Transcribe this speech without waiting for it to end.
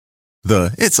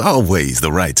The "it's always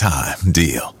the right time"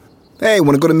 deal. Hey,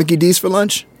 want to go to Mickey D's for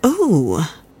lunch? Ooh,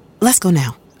 let's go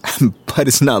now. But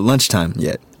it's not lunchtime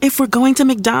yet. If we're going to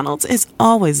McDonald's, it's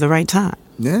always the right time.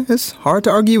 Yeah, it's hard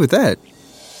to argue with that.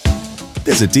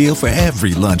 There's a deal for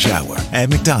every lunch hour at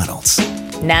McDonald's.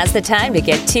 Now's the time to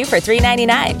get 2 for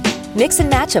 $3.99. Mix and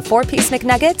match a 4-piece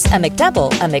McNuggets, a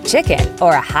McDouble, a McChicken,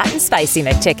 or a hot and spicy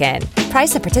McChicken.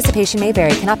 Price and participation may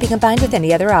vary. Cannot be combined with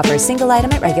any other offer. Single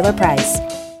item at regular price.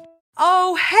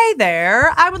 Oh, hey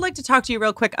there. I would like to talk to you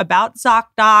real quick about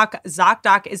ZocDoc.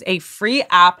 ZocDoc is a free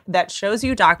app that shows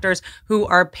you doctors who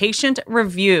are patient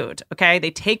reviewed, okay? They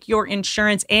take your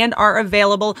insurance and are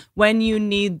available when you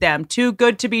need them. Too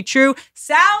good to be true.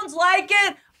 Sounds like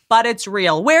it, but it's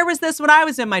real. Where was this when I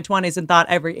was in my 20s and thought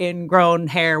every ingrown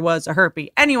hair was a herpy?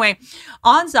 Anyway,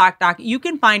 on ZocDoc, you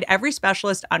can find every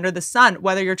specialist under the sun,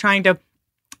 whether you're trying to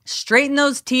straighten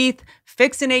those teeth,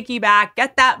 fix an achy back,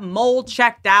 get that mole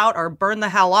checked out or burn the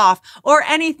hell off, or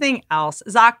anything else.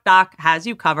 ZocDoc has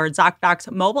you covered.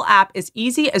 ZocDoc's mobile app is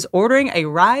easy as ordering a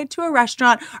ride to a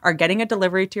restaurant or getting a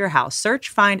delivery to your house. Search,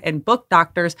 find, and book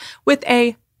doctors with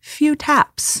a few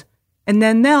taps. And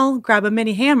then they'll grab a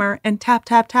mini hammer and tap,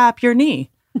 tap, tap your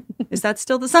knee. Is that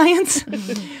still the science?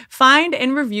 Find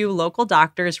and review local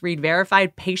doctors, read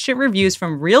verified patient reviews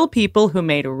from real people who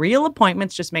made real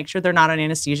appointments. Just make sure they're not on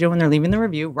anesthesia when they're leaving the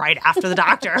review right after the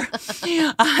doctor.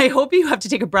 I hope you have to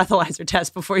take a breathalyzer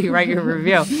test before you write your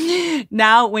review.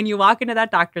 Now, when you walk into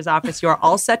that doctor's office, you are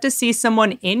all set to see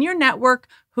someone in your network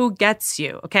who gets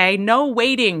you, okay? No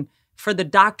waiting for the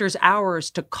doctor's hours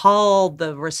to call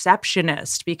the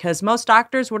receptionist, because most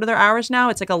doctors, what are their hours now?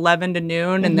 It's like 11 to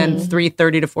noon and then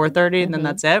 3:30 to 4:30 and then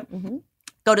that's it.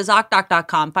 Go to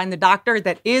ZocDoc.com, find the doctor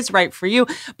that is right for you,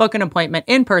 book an appointment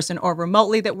in person or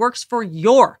remotely that works for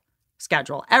your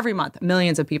schedule. Every month,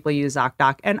 millions of people use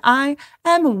ZocDoc, and I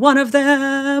am one of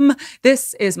them.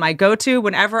 This is my go-to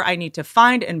whenever I need to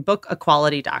find and book a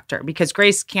quality doctor, because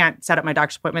Grace can't set up my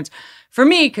doctor's appointments for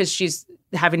me because she's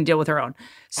having to deal with her own.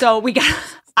 So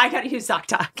I got to use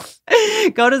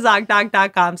ZocDoc. Go to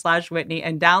ZocDoc.com/Whitney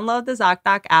and download the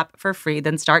ZocDoc app for free.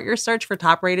 Then start your search for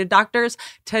top-rated doctors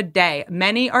today.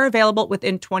 Many are available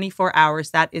within 24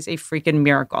 hours. That is a freaking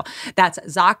miracle. That's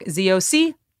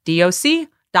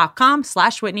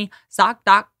ZocDoc.com/Whitney,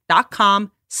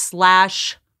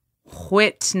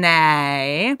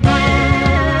 ZocDoc.com/Whitney.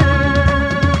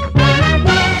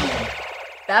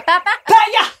 Yeah.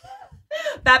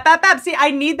 Bap, bap, bap. See,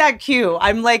 I need that cue.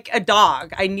 I'm like a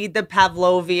dog. I need the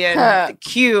Pavlovian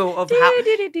cue of how...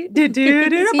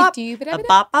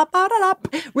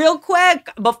 Real quick,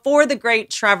 before the great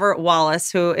Trevor Wallace,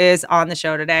 who is on the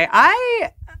show today,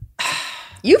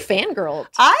 You fangirled.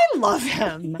 I love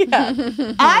him. Yeah.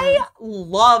 I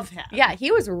love him. Yeah, he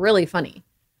was really funny.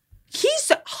 He's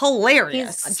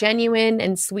hilarious. He's genuine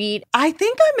and sweet. I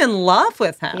think I'm in love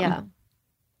with him. Yeah,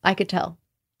 I could tell.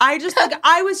 I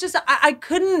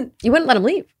couldn't. You wouldn't let him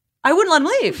leave. I wouldn't let him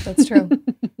leave. That's true.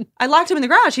 I locked him in the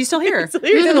garage. He's still here. He's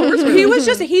in the horse room. He was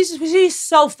just, he's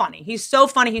so funny. He's so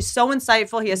funny. He's so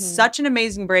insightful. He has such an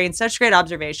amazing brain, such great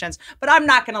observations. But I'm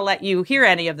not going to let you hear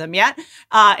any of them yet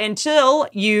until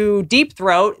you deep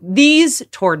throat these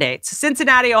tour dates.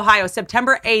 Cincinnati, Ohio,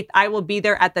 September 8th. I will be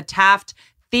there at the Taft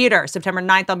Theater. September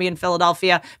 9th, I'll be in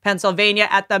Philadelphia, Pennsylvania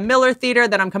at the Miller Theater.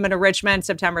 Then I'm coming to Richmond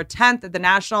September 10th at the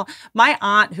National. My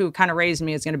aunt, who kind of raised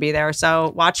me, is going to be there.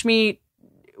 So watch me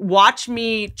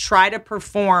try to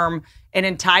perform an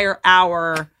entire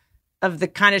hour of the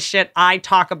kind of shit I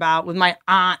talk about with my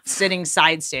aunt sitting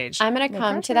side stage. I'm going to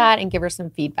come to that and give her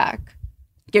some feedback.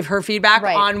 Give her feedback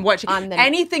Right. on what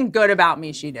anything good about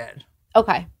me she did.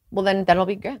 Okay. Well, then that'll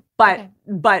be good. But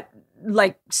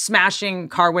like smashing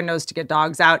car windows to get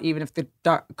dogs out, even if the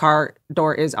car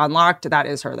door is unlocked, that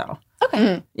is her though.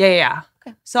 Okay. Yeah.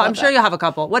 Okay. So I'm sure you'll have a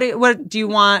couple. What do you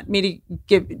want me to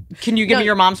give? Can you give me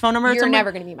your mom's phone number? You're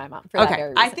never going to meet my mom for that very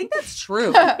reason. I think that's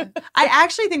true. I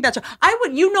actually think that's true.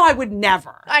 I would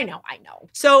never. I know.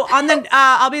 So on the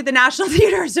I'll be at the National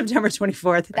Theater September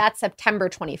 24th. That's September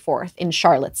 24th in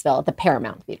Charlottesville at the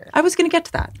Paramount Theater. I was going to get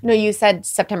to that. No, you said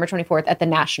September 24th at the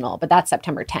National, but that's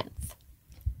September 10th.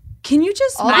 Can you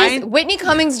just mind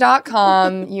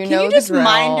WhitneyCummings.com? Can you just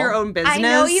mind your own business? I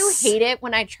know you hate it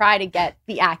when I try to get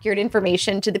the accurate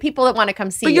information to the people that want to come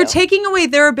see you. But you're taking away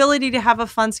their ability to have a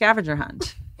fun scavenger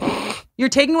hunt. You're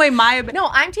taking away my ability. No,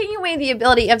 I'm taking away the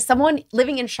ability of someone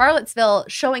living in Charlottesville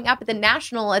showing up at the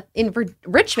National in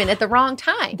Richmond at the wrong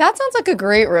time. That sounds like a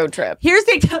great road trip. Here's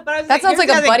the. That sounds like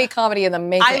a buddy comedy in the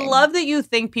making. I love that you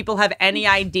think people have any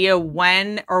idea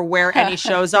when or where any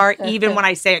shows are, even when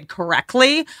I say it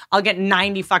correctly. I'll get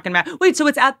 90 fucking mad. Wait, so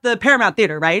it's at the Paramount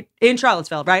Theater, right? In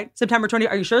Charlottesville, right? September 20.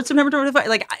 Are you sure it's September 25?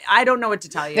 Like, I don't know what to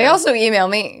tell you. They also email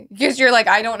me because you're like,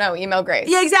 I don't know. Email Grace.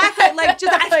 Yeah, exactly. Like,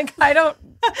 just I don't.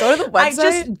 Go to the website. I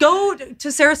just go to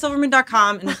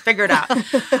sarahsilverman.com and figure it out.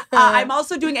 I'm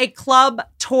also doing a club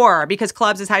tour because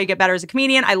clubs is how you get better as a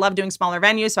comedian. I love doing smaller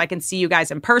venues so I can see you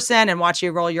guys in person and watch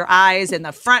you roll your eyes in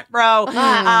the front row.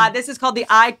 This is called the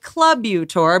I Club You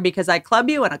Tour because I club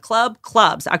you and a club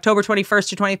clubs. October 21st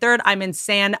to 23rd, I'm in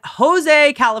San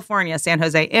Jose, California, San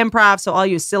Jose Improv. So all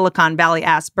you Silicon Valley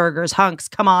Asperger's hunks,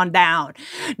 come on down.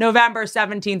 November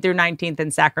 17th through 19th in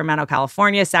Sacramento,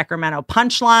 California, Sacramento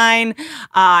Punchline.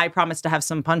 I promise to have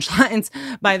some punchlines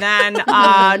by then.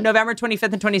 November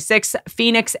 25th and 26th,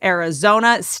 Phoenix,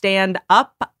 Arizona, Stand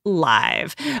Up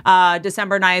Live.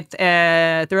 December 9th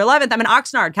through 11th, I'm in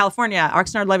Oxnard, California,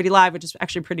 Oxnard Levity Live, which is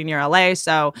actually pretty near LA.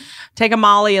 So take a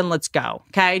Molly and let's go.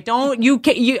 Okay.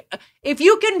 If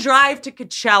you can drive to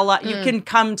Coachella, you can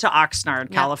come to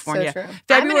Oxnard, California. So true.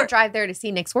 I'm going to drive there to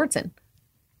see Nick Swartzen.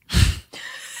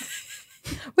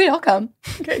 Wait, I'll come.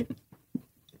 Okay.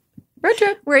 Road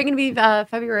trip. We're going to be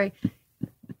February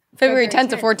 10th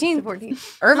to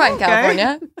 14th. Irvine,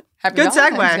 California. Happy Good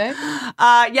Valentine's segue.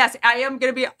 Day. Yes, I am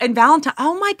going to be in Valentine.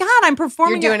 Oh my God, I'm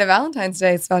performing. You're doing a Valentine's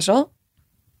Day special.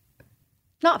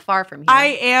 Not far from here.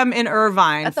 I am in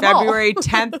Irvine, At the mall. February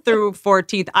 10th through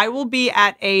 14th. I will be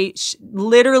at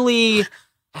literally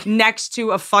next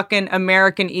to a fucking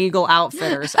American Eagle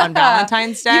Outfitters on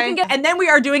Valentine's Day. And then we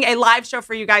are doing a live show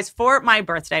for you guys for my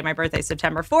birthday. My birthday is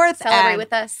September 4th. Celebrate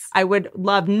with us. I would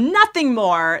love nothing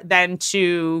more than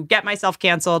to get myself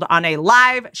canceled on a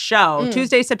live show.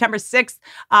 Tuesday, September 6th,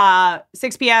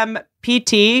 6 p.m.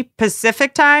 PT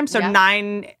Pacific time. So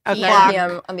 9 o'clock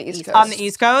p.m. on the East Coast. On the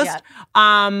East Coast.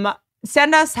 Yeah.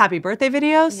 Send us happy birthday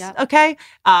videos, okay?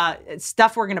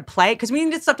 Stuff we're going to play, because we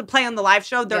need stuff to play on the live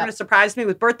show. They're going to surprise me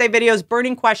with birthday videos,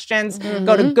 burning questions.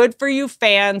 Go to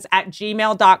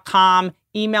goodforyoufans@gmail.com.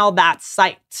 Email that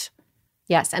site.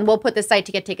 Yes, and we'll put the site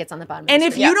to get tickets on the bottom. And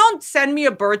if you don't send me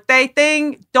a birthday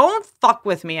thing, don't fuck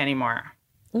with me anymore.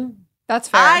 That's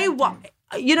fair. You know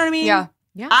what I mean? Yeah.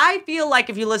 I feel like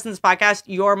if you listen to this podcast,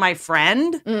 you're my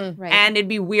friend, right. and it'd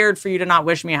be weird for you to not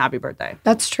wish me a happy birthday.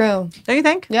 That's true. Don't you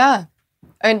think? Yeah.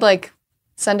 And like,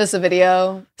 send us a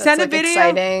video. That's Send a like video.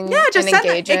 Exciting. Yeah, just and send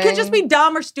engaging. it. It could just be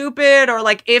dumb or stupid, or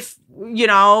like if we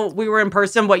were in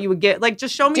person, what you would get. Like,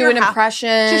 just show me Do your an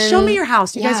impression. Just show me your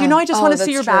house, you guys. You know, I just want to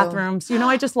see your true. bathrooms. You know,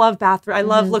 I just love bathrooms. I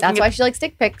love looking. That's why she likes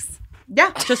dick pics.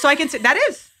 Yeah, just so I can see. That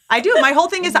is. I do. My whole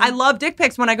thing is I love dick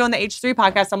pics. When I go on the H3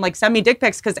 podcast, I'm like, send me dick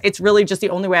pics because it's really just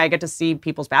the only way I get to see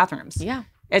people's bathrooms. Yeah.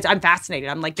 I'm fascinated.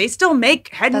 I'm like, they still make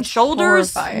Head and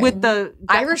Shoulders horrifying. with the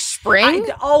Irish Spring?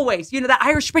 Always. You know, that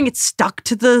Irish Spring, it's stuck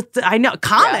to the I know.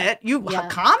 Comet. Comet?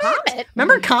 Comet.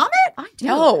 Remember Comet? I do.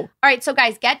 No. All right, so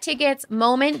guys, get tickets,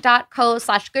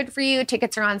 moment.co/goodforyou.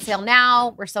 Tickets are on sale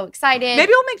now. We're so excited.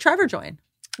 Maybe we'll make Trevor join.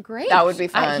 Great. That would be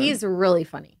fun. He's really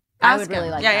funny. Ask I would really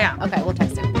him. like Yeah, that. Okay, we'll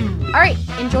text him. All right,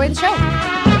 enjoy the show.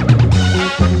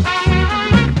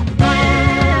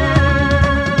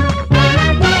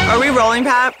 Are we rolling,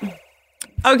 Pat?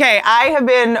 Okay, I have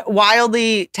been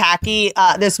wildly tacky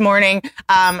this morning.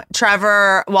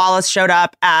 Trevor Wallace showed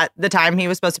up at the time he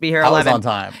was supposed to be here. I 11. was on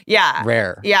time. Yeah.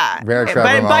 Rare. Yeah. Rare Trevor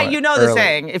But moment. you know the Early.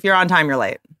 saying, if you're on time, you're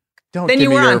late. Don't Then give you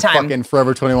me were your on time. fucking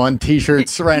Forever 21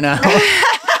 t-shirts right now.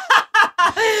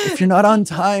 If you're not on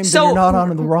time, So- then you're not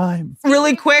on the rhyme.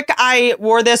 Really quick, I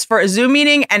wore this for a Zoom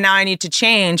meeting and now I need to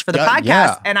change for the podcast.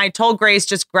 Yeah. And I told Grace,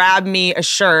 just grab me a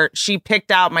shirt. She picked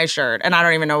out my shirt and I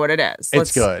don't even know what it is.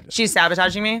 It's good. She's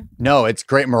sabotaging me. No, it's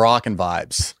great Moroccan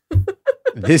vibes.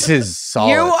 This is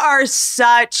solid. You are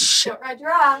such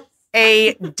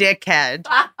a dickhead.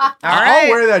 All right. I'll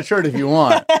wear that shirt if you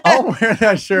want. I'll wear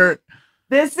that shirt.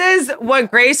 This is what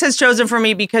Grace has chosen for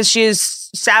me because she is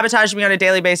sabotaging me on a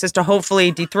daily basis to hopefully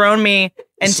dethrone me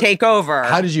and take over.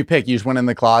 How did you pick? You just went in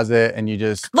the closet and you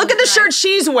just... Look at the shirt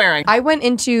she's wearing. I went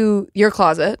into your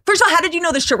closet. First of all, how did you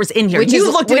know the shirt was in here?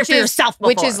 You looked at it for yourself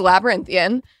before. Which is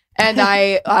labyrinthian. And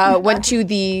I went to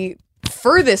the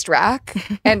furthest rack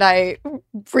and I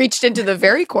reached into the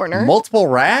very corner. Multiple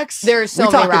racks? There are so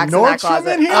We many talking racks in that Nordstrom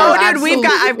closet. in here? Oh, dude, absolutely.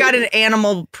 I've got an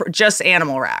animal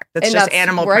rack. That's And just that's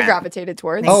animal where print. I gravitated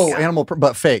towards. Oh, animal,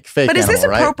 but fake But is animal, this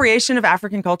right? appropriation of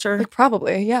African culture? Like,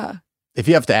 probably, yeah. If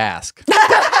you have to ask.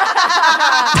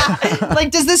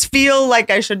 Like, does this feel like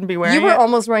I shouldn't be wearing You were it?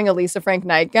 almost wearing a Lisa Frank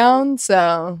nightgown,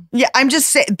 so Yeah, I'm just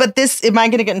saying. But this, am I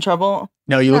going to get in trouble?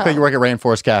 No, you look like you work at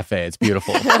Rainforest Cafe. It's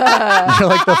beautiful. You're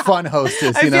like the fun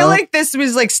hostess, I feel like this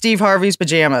was like Steve Harvey's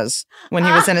pajamas when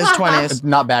he was in his 20s. It's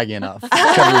not baggy enough. It's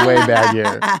gotta be way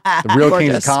baggier. The real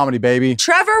king of comedy, baby.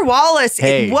 Trevor Wallace,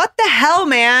 Hey. what the hell,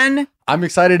 man? I'm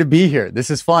excited to be here. This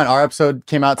is fun. Our episode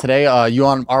came out today. You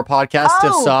on our podcast,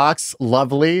 Stiff Oh. Socks.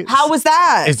 Lovely. How was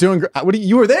that? It's doing great.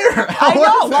 You were there. I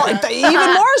know. Well,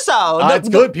 even more so. It's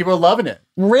good. People are loving it.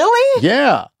 Really?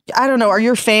 Yeah. I don't know. Are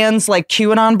your fans like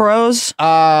QAnon bros?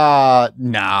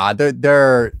 Nah.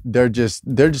 They're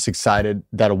just excited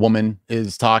that a woman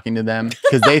is talking to them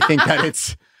because they think that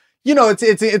it's.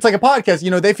 It's like a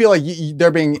podcast. They feel like they're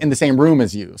being in the same room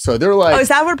as you. So they're like, Oh, is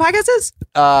that what a podcast is?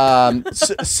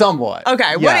 Somewhat.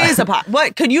 Okay. What Yeah. is a podcast?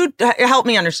 What could you help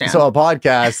me understand? So a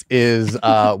podcast is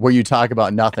where you talk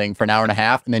about nothing for an hour and a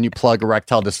half, and then you plug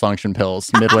erectile dysfunction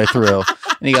pills midway through,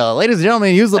 and you go, "Ladies and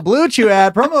gentlemen, use the Blue Chew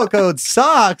ad promo code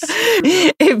SOCKS."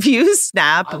 If you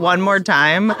snap one more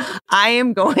time, I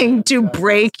am going to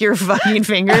break your fucking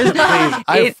fingers. Please,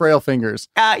 I have frail fingers.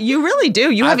 You really do.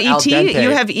 You I have have al ET. dente. You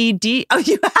have ED. Oh,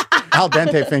 you Al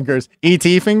dente fingers. ET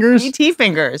fingers. ET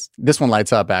fingers. This one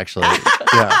lights up, actually.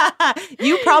 Yeah.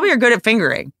 You probably are good at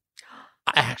fingering.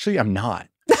 Actually, I'm not.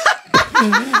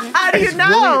 How do you It's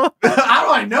know? really- how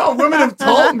do I know? Women have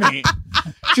told me.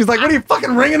 She's like, "What are you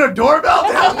fucking ringing a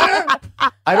doorbell down there?"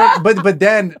 I don't. But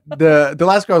then the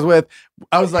last girl I was with,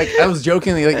 I was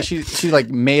jokingly like she like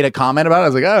made a comment about it. I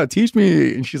was like, "Oh, teach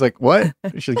me," and she's like, "What?"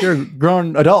 She's like, "You're a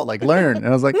grown adult, like learn." And I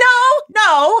was like,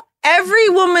 No. Every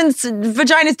woman's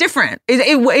vagina is different.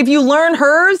 If you learn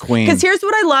hers, Queen. because here's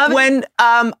what I love: when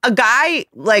a guy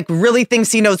like really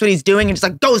thinks he knows what he's doing and just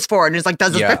like goes for it and just like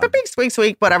does this Yeah. beep, beep, squeak,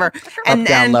 squeak, whatever. up,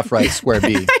 down, left, right, square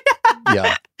B.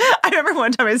 Yeah. I remember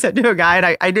one time I said to a guy,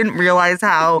 and I didn't realize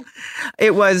how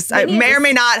it was. It may or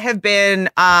may not have been.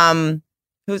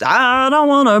 Who's I don't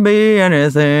want to be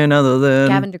anything other than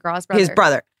Gavin DeGraw's brother. his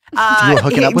brother. You were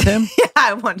hooking up with him?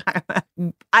 Yeah, one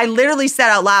time. I literally said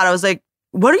out loud, I was like,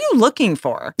 "What are you looking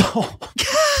for?"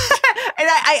 And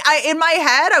I in my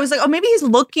head, I was like, "Oh, maybe he's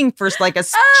looking for like a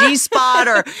G spot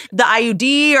or the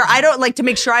IUD, or I don't like to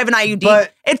make sure I have an IUD."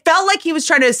 But- it felt like he was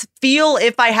trying to feel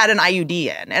if I had an IUD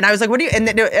in, and I was like, "What do you?" And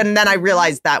then I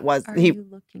realized that was Are he. you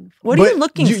looking for? What are you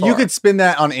looking for? You could spin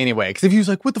that on anyway. Because if he was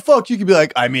like, "What the fuck?" You could be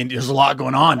like, "I mean, there's a lot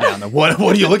going on down there. What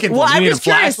are you looking for? Well, You I'm need just a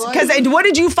curious flashlight?" because what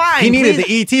did you find? He needed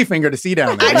Please- the ET finger to see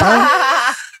down there. You know?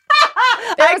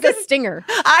 there was a stinger.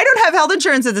 I don't have health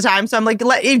insurance at the time, so I'm like,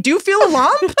 do you feel a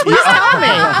lump? Please tell me.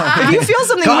 If you feel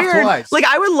something Cough weird, twice. like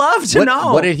I would love to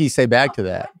know. What did he say back to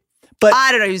that? But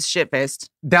I don't know. He's shit faced.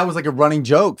 that was like a running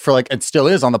joke for like it still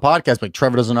is on the podcast. Like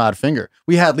Trevor doesn't know how to finger.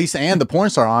 We had Lisa Ann, the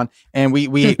porn star, on, and we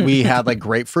had like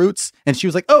grapefruits, and she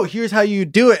was like, "Oh, here's how you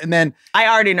do it." And then, I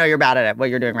already know you're bad at it.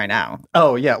 What you're doing right now.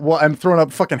 oh yeah, well I'm throwing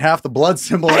up fucking half the blood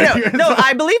symbol I right know. here. No,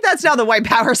 I believe that's now the white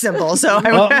power symbol. So,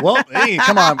 well, hey,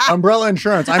 come on, umbrella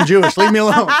insurance. I'm Jewish. Leave me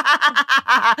alone.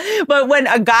 but when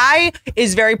a guy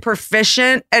is very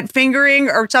proficient at fingering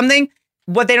or something,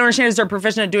 what they don't understand is they're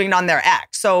proficient at doing it on their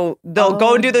ex. So they'll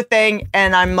go and do the thing,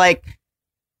 and I'm like,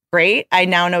 great. I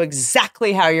now know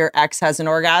exactly how your ex has an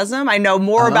orgasm. I know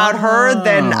more about her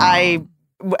than I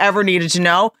ever needed to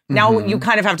know. Now you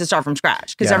kind of have to start from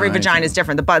scratch because Yeah, every I vagina is see.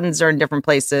 different. The buttons are in different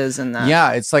places, and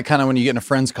Yeah, it's like kind of when you get in a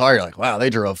friend's car, you're like, wow,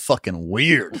 they drove fucking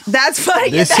weird. that's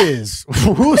funny. This is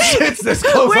who sits this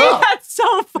close Wait, up? that's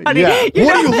so funny. Yeah. You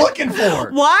What know are you that- looking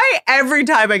for? Why every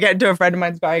time I get into a friend of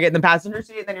mine's car, I get in the passenger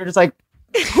seat, and then you're just like,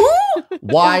 who?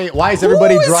 Why is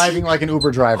everybody is- driving like an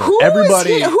Uber driver? Who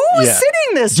Everybody. is yeah.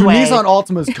 sitting this Do way? Nissan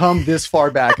Altimas come this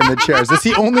far back in the chairs? It's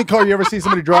the only car you ever see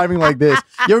somebody driving like this.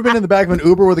 You ever been in the back of an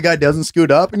Uber where the guy doesn't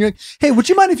scoot up and you're like, "Hey, would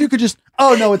you mind if you could just?"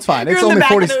 Oh no, it's fine. You're It's in the only back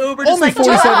 40. of the Uber, just only like,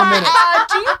 47 minutes.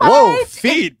 Do you Whoa, mind?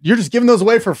 feet! You're just giving those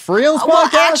away for free on this Well,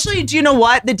 podcast? actually, do you know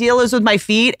what the deal is with my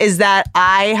feet? Is that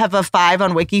I have a 5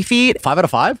 on WikiFeet, 5 out of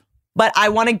 5. but I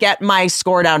want to get my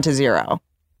score down to 0.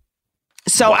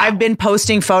 So I've been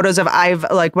posting photos of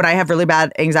when I have really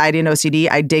bad anxiety and OCD,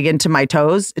 I dig into my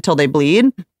toes until they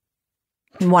bleed.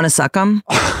 Want to suck them?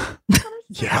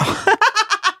 Yeah.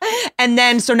 And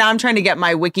then so now I'm trying to get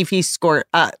my WikiFeet score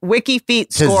To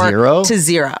 0? to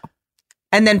 0.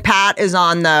 And then Pat is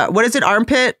on the what is it?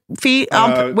 Armpit feet?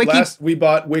 We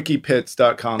bought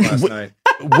wikipits.com last night.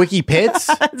 Wiki Pits?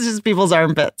 It's just people's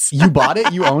armpits. You bought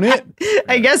it? You own it?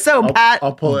 I guess so, Pat.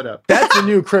 I'll pull it up. That's the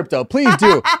new crypto. Please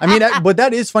do. I mean, but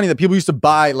that is funny that people used to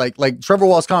buy like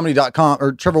TrevorWallaceComedy.com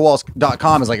or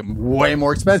TrevorWallace.com is like way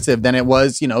more expensive than it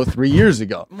was, 3 years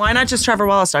ago. Why not just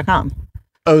TrevorWallace.com?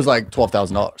 was like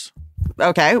 $12,000.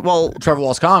 Okay, well, Trevor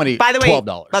Wallace comedy. by the way,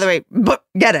 $12. but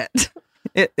get it.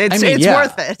 It's yeah.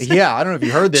 worth it. Yeah, I don't know if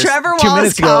you heard this. Trevor 2 Wallace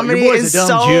minutes ago. comedy Your boy's is a dumb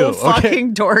so Jew. Okay?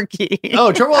 fucking dorky.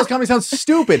 Oh, Trevor Wallace comedy sounds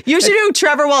stupid. You should do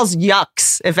Trevor Wallace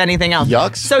yucks, if anything else.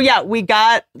 Yucks? So yeah, we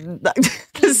got,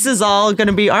 this is all going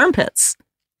to be armpits.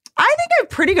 I think I have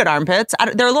pretty good armpits.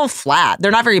 They're a little flat.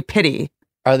 They're not very pitty.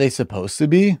 Are they supposed to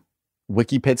be?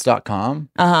 Wikipits.com?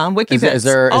 Wikipits. Is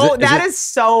that is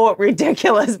so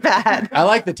ridiculous bad. I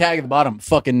like the tag at the bottom.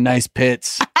 Fucking nice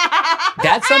pits.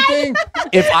 That's something.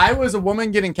 If I was a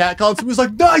woman getting catcalled, somebody was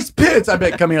like, nice pits. I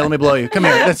bet, come here, let me blow you. Come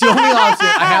here. That's the only option.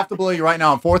 I have to blow you right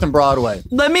now on 4th and Broadway.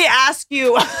 Let me ask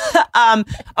you,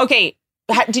 okay,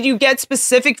 did you get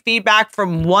specific feedback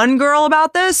from one girl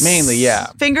about this? Mainly, yeah.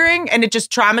 Fingering, and it just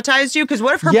traumatized you? Because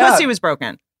what if her Yeah. pussy was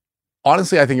broken?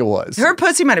 Honestly, I think it was. Her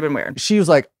pussy might have been weird. She was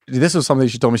like, this was something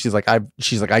she told me. She's like,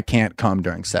 I can't come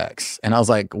during sex. And I was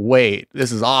like, wait,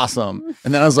 this is awesome.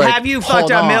 And then I was like, have you hold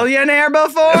fucked a on. millionaire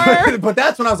before? But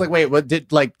that's when I was like, wait, what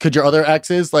did, like, could your other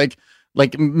exes like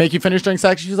make you finish during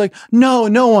sex? She's like, no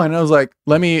one. And I was like,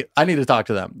 I need to talk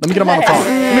to them. Let me get them on the phone.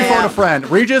 Let me phone a friend.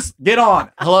 Regis, get on.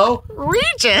 Hello?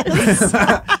 Regis.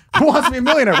 Who wants to be a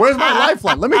millionaire? Where's my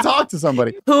lifeline? Let me talk to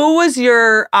somebody. Who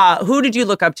did you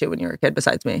look up to when you were a kid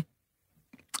besides me?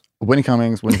 Winnie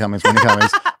Cummings. Jim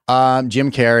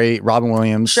Carrey, Robin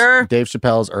Williams, Sure. Dave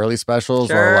Chappelle's early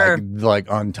specials are like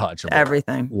untouchable.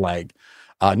 Everything. Like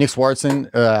Nick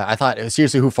Swartzen. I thought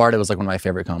seriously, Who Farted was like one of my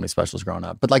favorite comedy specials growing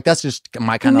up. But like that's just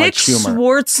my kind of like Nick humor.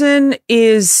 Swartzen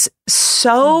is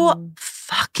so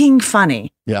fucking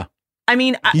funny. Yeah. I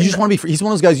mean, You just want to be. He's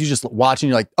one of those guys you just watch and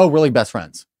you're like, oh, we're like best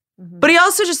friends. but he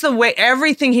also just the way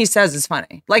everything he says is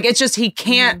funny. Like it's just he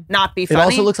can't not be It funny.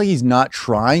 also looks like he's not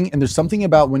trying, and there's something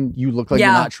about when you look like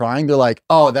you're not trying. They're like,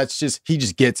 oh, that's just he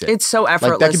just gets it. It's so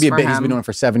effortless. Like that could be a for bit he's him. been doing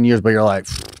for 7 years, but you're like,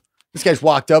 this guy's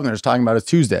walked up and they're just talking about his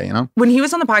Tuesday. You know, When he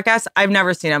was on the podcast, I've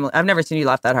never seen you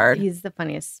laugh that hard. He's the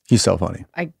funniest. he's so funny.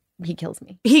 He kills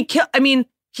me. He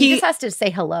He just has to say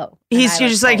hello. he's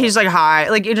just like hi.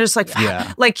 Like you're just like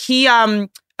Yeah. like he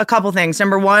a couple things.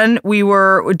 Number one, we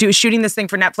were shooting this thing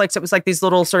for Netflix. It was like these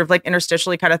little sort of like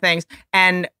interstitially kind of things.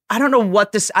 And I don't know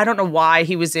why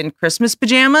he was in Christmas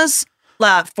pajamas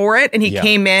for it. And he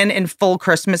came in full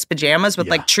Christmas pajamas with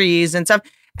like trees and stuff.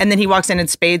 And then he walks in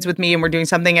spades with me and we're doing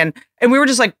something. And we were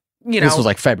just like, This was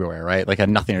like February, right? Like had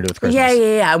nothing to do with Christmas.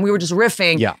 Yeah. And we were just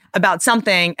riffing about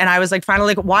something. And I was like,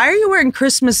 finally, like, why are you wearing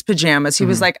Christmas pajamas? He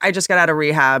was like, I just got out of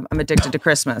rehab. I'm addicted to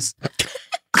Christmas.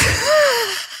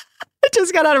 I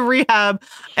just got out of rehab.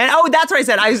 And that's what I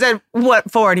said. I said,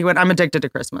 what for? And he went, I'm addicted to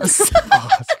Christmas. Oh,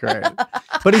 that's great.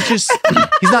 But he's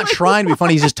not trying to be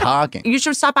funny. He's just talking. You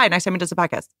should stop by next time he does a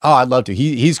podcast. Oh, I'd love to.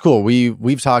 He's cool.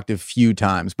 We've talked a few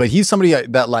times, but he's somebody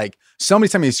that like somebody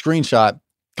sent me a screenshot a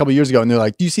couple years ago and they're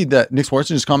like, do you see that Nick Swartzen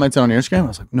just commented on your Instagram? I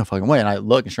was like, no fucking way. And I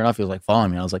look and sure enough, he was like following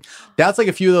me. I was like, that's like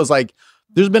a few of those like,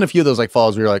 there's been a few of those like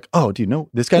follows where you're like, oh, do you know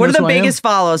this guy? What are knows the who I am? biggest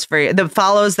follows for you? The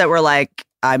follows that were like,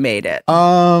 I made it.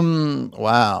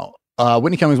 Wow.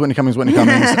 Whitney Cummings. When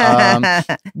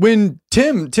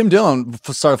Tim Dillon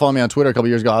started following me on Twitter a couple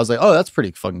years ago, I was like, oh, that's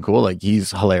pretty fucking cool. Like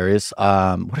he's hilarious.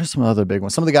 What are some other big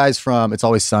ones? Some of the guys from It's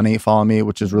Always Sunny follow me,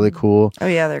 which is really cool. Oh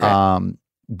yeah, they're great.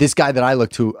 This guy that I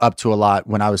looked up to a lot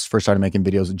when I was first started making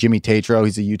videos, Jimmy Tatro,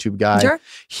 he's a YouTube guy. Sure.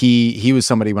 He was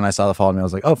somebody when I saw the follow me, I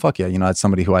was like, oh fuck yeah, that's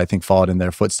somebody who I think followed in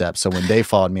their footsteps. So when they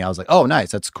followed me, I was like, oh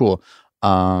nice, that's cool.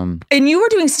 And you were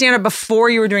doing stand-up before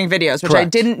you were doing videos, which I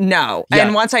Correct. didn't know. Yeah.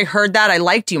 And once I heard that, I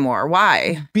liked you more.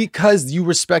 Why? Because you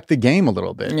respect the game a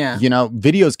little bit. Yeah.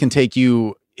 Videos can take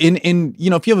you in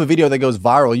if you have a video that goes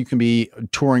viral, you can be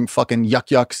touring fucking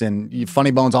yucks and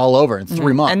funny bones all over in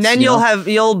 3 months. And then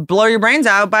you'll blow your brains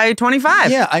out by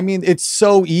 25. Yeah, I mean, it's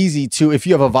so easy to, if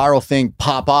you have a viral thing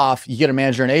pop off, you get a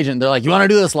manager and agent, they're like, you want to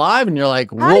do this live? And you're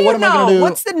like, How do you what am I going to do?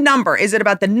 What's the number? Is it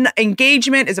about the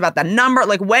engagement? Is it about the number?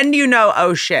 Like, when do you know,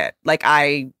 oh shit,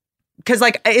 because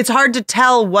like, it's hard to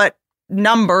tell what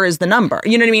number is the number.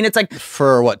 You know what I mean? It's like.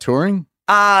 For what, touring?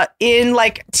 In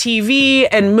like TV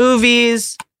and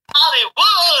movies.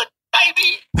 Hollywood,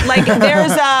 baby. Like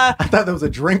there's a. I thought that was a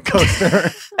drink coaster.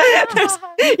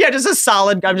 Just a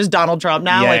solid. I'm just Donald Trump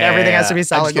now. Everything has to be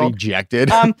solid I just get gold.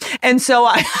 ejected. And so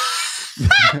I.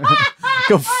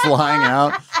 Go flying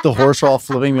out. The horse are all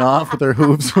flipping me off with their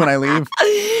hooves when I leave.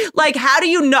 Like, how do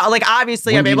you know? Like,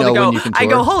 obviously, When I'm do you able to know go. when you can I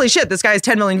go, tour? holy shit, this guy has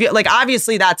 10 million views. Like,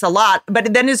 obviously, that's a lot.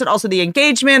 But then is it also the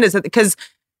engagement? Is it because,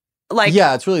 like,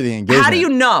 yeah, it's really the engagement. how do you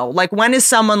know? Like, when is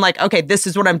someone like, okay, this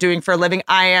is what I'm doing for a living?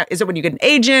 Is it when you get an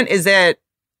agent? Is it?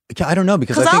 I don't know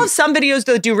because I'll have some videos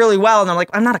that do really well, and I'm like,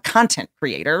 I'm not a content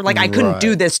creator. Like, I couldn't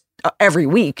do this every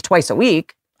week, twice a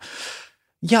week.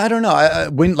 Yeah, I don't know.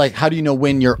 When like, how do you know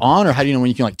when you're on, or how do you know when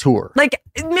you can like tour? Like,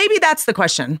 maybe that's the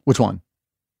question. Which one?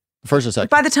 First or second?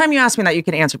 By the time you ask me that, you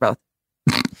can answer both.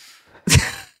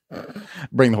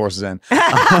 Bring the horses in.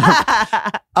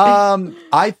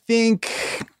 I think,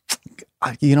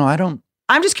 I don't.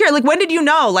 I'm just curious. Like, when did you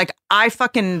know? Like, I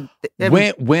fucking.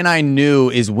 When I knew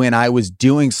is when I was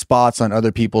doing spots on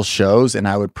other people's shows and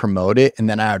I would promote it, and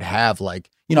then I would have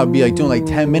like, I'd be like doing like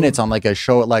 10 minutes on like a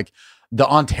show at like the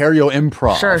Ontario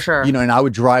Improv. Sure. And I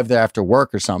would drive there after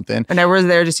work or something. And I was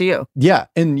there to see you. Yeah.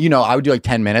 And, I would do like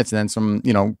 10 minutes and then some,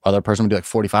 other person would do like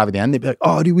 45 at the end. They'd be like,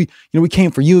 oh, dude, we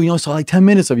came for you. You only saw like 10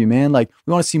 minutes of you, man. Like,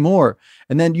 we want to see more.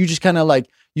 And then you just kind of like,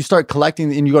 you start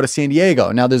collecting and you go to San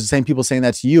Diego. Now there's the same people saying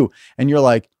that to you. And you're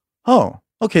like, oh,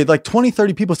 okay. Like 20,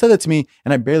 30 people said that to me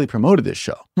and I barely promoted this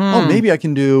show. Oh, maybe I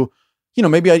can do,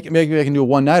 maybe I can do a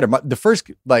one nighter. The first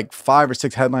like 5 or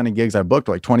 6 headlining gigs I booked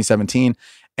were like 2017.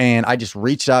 And I just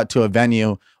reached out to a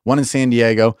venue, one in San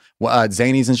Diego,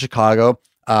 Zany's in Chicago,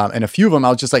 and a few of them I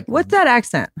was just like, what's that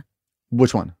accent?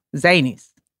 Which one? Zany's.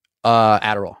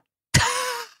 Adderall.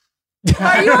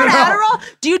 Are you on Adderall?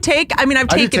 Do you take? I mean, I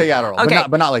do take Adderall, okay.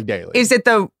 but not like daily. Is it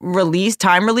the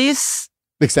time release?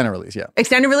 Extended release, yeah.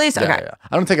 Extended release? Okay. Yeah.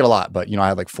 I don't take it a lot, but I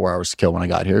had like 4 hours to kill when I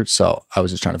got here. So I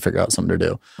was just trying to figure out something to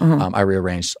do. I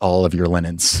rearranged all of your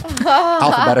linens.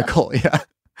 Alphabetical, yeah.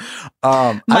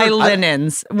 My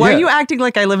linens. Why are you acting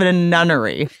like I live in a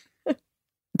nunnery?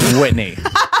 Whitney,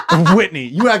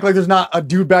 you act like there's not a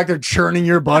dude back there churning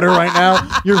your butter right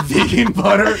now. Your vegan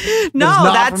butter.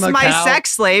 No, that's my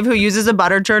sex slave who uses a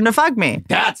butter churn to fuck me.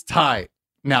 That's tight.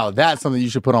 Now that's something you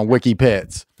should put on Wiki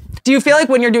Pits. Do you feel like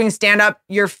when you're doing stand-up,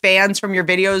 your fans from your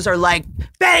videos are like,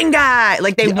 bang guy?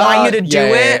 Like they want you to do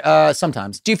it?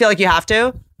 Sometimes. Do you feel like you have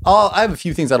to? I have a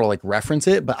few things that'll like reference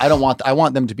it, but I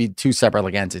want them to be 2 separate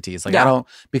like entities. Like I don't,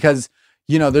 because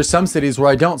there's some cities where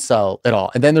I don't sell at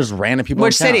all. And then there's random people.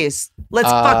 Which cities? Let's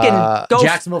fucking go.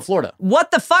 Jacksonville, Florida.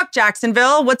 What the fuck,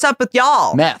 Jacksonville? What's up with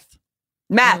y'all? Meth.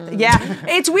 Yeah.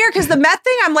 It's weird because the meth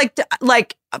thing, I'm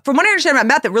like from what I understand about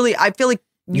meth, it really, I feel like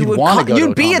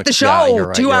you'd be at the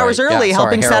show 2 hours early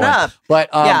helping set up. But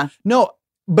no,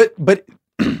 but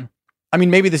I mean,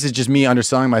 maybe this is just me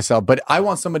underselling myself, but I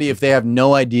want somebody, if they have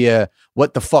no idea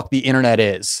what the fuck the internet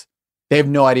is, they have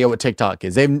no idea what TikTok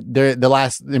is. The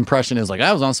last impression is like,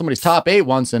 I was on somebody's top 8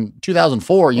 once in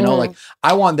 2004, like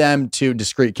I want them to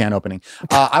discreet can opening.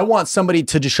 I want somebody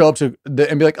to just show up and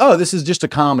be like, oh, this is just a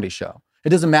comedy show. It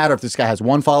doesn't matter if this guy has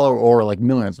 1 follower or like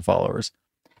millions of followers.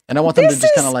 And I want them to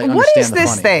just kind of like understand what is the this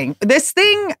funny. thing? This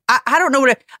thing, I don't know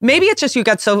maybe it's just you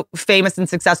got so famous and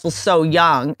successful so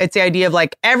young. It's the idea of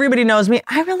like, everybody knows me.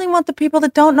 I really want the people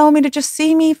that don't know me to just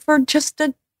see me for just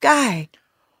a guy.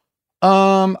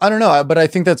 I don't know, but I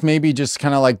think that's maybe just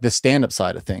kind of like the stand-up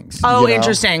side of things. Oh,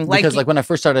 interesting. Because like when I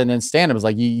first started in stand-up, it was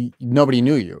like nobody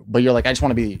knew you, but you're like, I just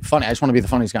want to be funny. I just want to be the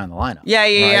funniest guy in the lineup.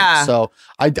 Yeah. So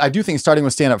I do think starting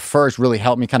with stand-up first really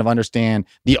helped me kind of understand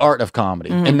the art of comedy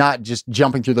and not just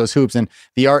jumping through those hoops, and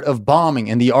the art of bombing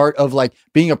and the art of like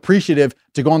being appreciative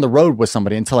to go on the road with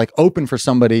somebody and to like open for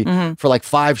somebody for like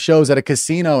 5 shows at a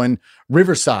casino in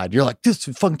Riverside. You're like, this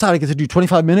is fucking tight. I get to do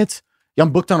 25 minutes. Yeah,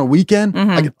 I'm booked on a weekend.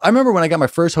 I remember when I got my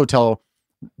first hotel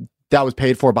that was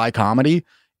paid for by comedy,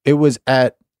 it was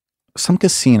at some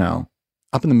casino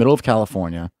up in the middle of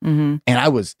California, and I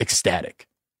was ecstatic.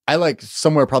 I like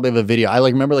somewhere probably have a video. I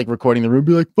like remember like recording the room,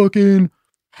 be like, fucking.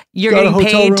 You're getting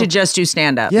paid to just do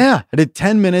stand up. Yeah, I did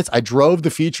 10 minutes. I drove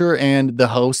the feature and the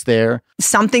host there.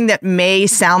 Something that may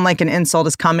sound like an insult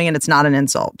is coming, and it's not an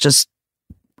insult. Just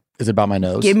is it about my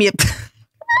nose? Give me a.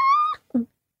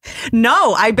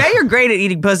 No, I bet you're great at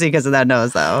eating pussy because of that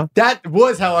nose, though. That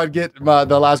was how I'd get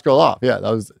the last girl off. Yeah, that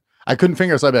was. I couldn't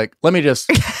finger, so I'd be like, let me just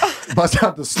bust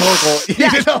out the snorkel,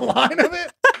 eat a line of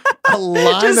it, a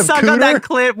line just of suck cooter. on that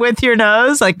clit with your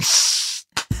nose, like.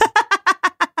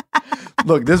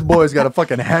 Look, this boy's got a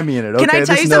fucking Hemi in it. Okay? Can I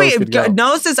tell you something?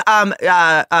 Nose nose is what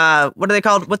are they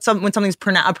called? When something's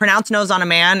a pronounced nose on a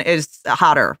man is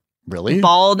hotter. Really?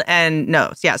 Bald and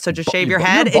nose. Yeah. So just shave your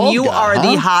head You're a and you bald guy, are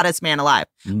the hottest man alive.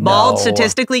 No. Bald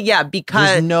statistically, yeah,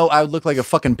 because I would look like a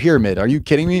fucking pyramid. Are you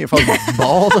kidding me? If I was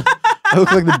bald, I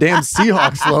look like the damn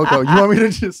Seahawks logo. You want me to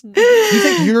just? You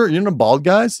think you're into bald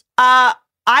guys?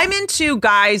 I'm into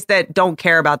guys that don't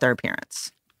care about their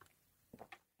appearance.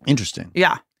 Interesting.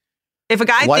 Yeah. If a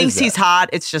guy thinks he's hot,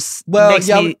 it's just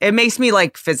it makes me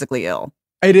like physically ill.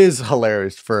 It is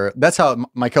hilarious. That's how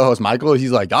my co-host Michael.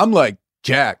 He's like, I'm like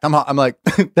jacked. I'm like,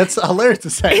 that's hilarious to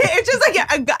say. It's just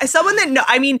like a guy, someone that no.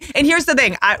 I mean, and here's the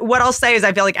thing. What I'll say is,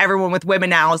 I feel like everyone with women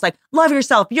now is like, love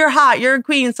yourself. You're hot. You're a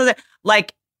queen. So that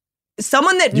like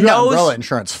someone that you knows got umbrella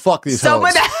insurance. Fuck these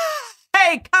hoes.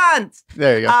 hey, cunt.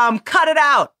 There you go. Cut it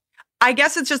out. I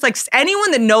guess it's just like anyone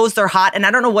that knows they're hot, and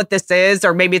I don't know what this is,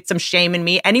 or maybe it's some shame in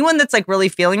me. Anyone that's like really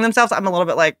feeling themselves, I'm a little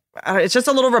bit like, it's just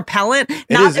a little repellent.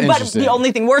 But the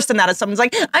only thing worse than that is someone's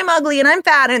like, I'm ugly and I'm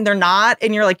fat, and they're not,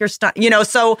 and you're like, you're stunned,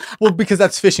 so. Well, because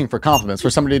that's fishing for compliments, for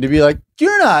somebody to be like,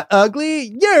 you're not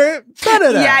ugly, you're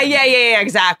da-da-da. Yeah,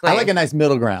 exactly. I like a nice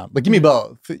middle ground. Like, give me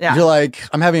both. Yeah. You're like,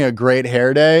 I'm having a great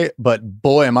hair day, but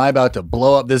boy, am I about to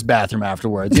blow up this bathroom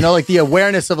afterwards. Like the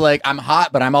awareness of like, I'm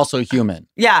hot, but I'm also human.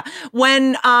 Yeah.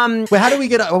 When, wait, how do we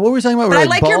get, what were we talking about? But We're I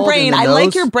like your bald brain. in the I like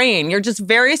nose? your brain. You're just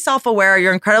very self-aware.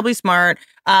 You're incredibly smart.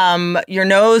 Your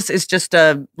nose is just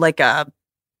a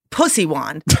pussy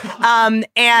wand.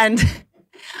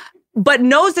 But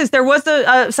noses, there was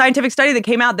a scientific study that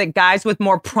came out that guys with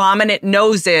more prominent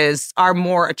noses are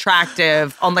more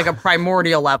attractive on like a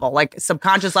primordial level, like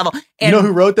subconscious level. And you know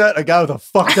who wrote that? A guy with a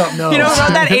fucked up nose. You know who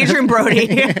wrote that? Adrian Brody.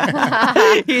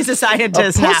 He's a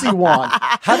scientist a pussy now. wand.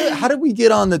 How did we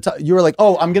get on the? You were like,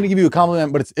 oh, I'm going to give you a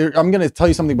compliment, but I'm going to tell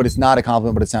you something, but it's not a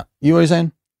compliment, but it's not. You know what you're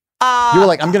saying? You were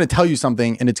like, I'm going to tell you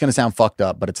something, and it's going to sound fucked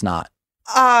up, but it's not.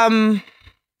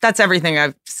 That's everything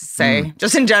I say.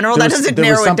 Just in general, that doesn't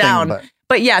narrow it down.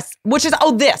 But yes, which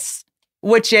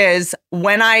is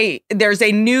when there's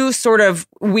a new sort of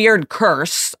weird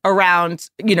curse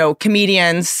around,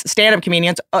 comedians, stand-up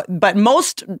comedians, but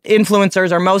most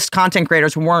influencers or most content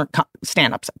creators weren't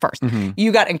stand-ups at first. Mm-hmm.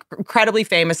 You got incredibly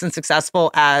famous and successful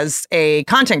as a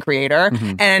content creator.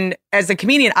 Mm-hmm. And as a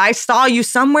comedian, I saw you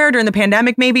somewhere during the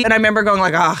pandemic maybe, and I remember going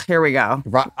like, oh, here we go.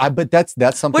 Right, but that's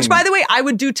something. Which, by the way, I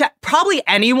would do to probably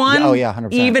anyone. Oh, yeah,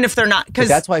 100%. Even if they're not. Because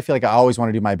that's why I feel like I always want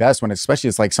to do my best when, especially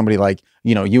it's like somebody like,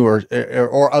 you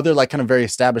or other like kind of very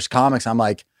established comics. I'm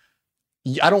like,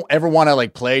 I don't ever want to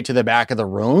like play to the back of the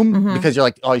room because you're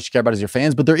like, all you should care about is your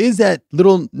fans. But there is that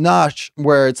little notch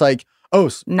where it's like,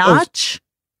 notch?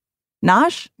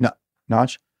 Notch? A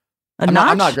notch?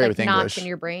 I'm not great with English. Notch in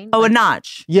your brain? Oh, a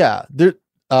notch. Yeah.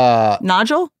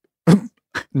 Nodule?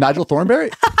 Nigel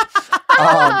Thornberry?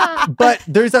 But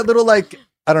there's that little like,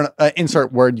 I don't know,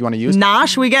 insert word you want to use.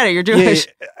 Nosh, we get it. You're Jewish.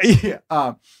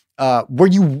 Yeah. Where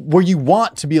you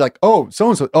want to be like, oh,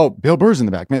 so-and-so, Bill Burr's in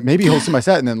the back. Maybe he'll see my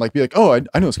set and then like be like, oh,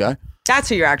 I know this guy. That's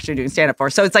who you're actually doing stand-up for.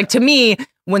 So it's like, to me,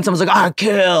 when someone's like, oh, I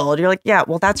killed, you're like, yeah,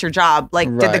 well, that's your job. Like,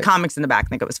 did the comics in the back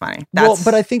think it was funny?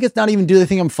 But I think it's not even, do they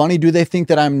think I'm funny? Do they think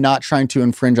that I'm not trying to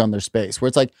infringe on their space? Where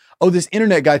it's like, oh, this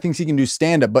internet guy thinks he can do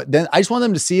stand-up. But then I just want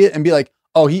them to see it and be like,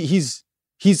 oh, he's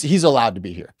allowed to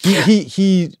be here.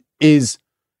 He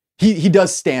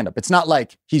does stand up. It's not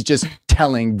like he's just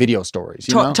telling video stories.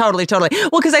 You know? Totally.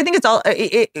 Well, because I think it's all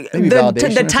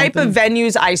the type of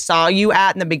venues I saw you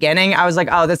at in the beginning. I was like,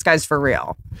 oh, this guy's for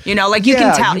real. Like you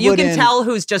can tell. You can tell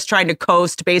who's just trying to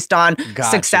coast based on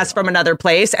success from another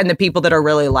place, and the people that are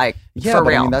really like for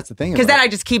real. I mean, that's the thing. Because then I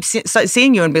just keep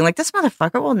seeing you and being like, this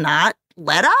motherfucker will not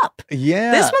let up.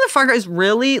 Yeah. This motherfucker is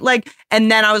really like. And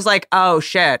then I was like, oh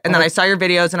shit. And then I saw your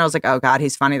videos and I was like, oh God,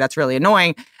 he's funny. That's really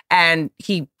annoying. And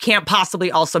he can't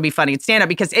possibly also be funny at stand-up,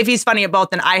 because if he's funny at both,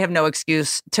 then I have no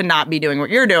excuse to not be doing what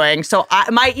you're doing. So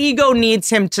my ego needs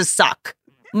him to suck.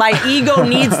 My ego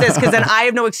needs this, because then I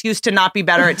have no excuse to not be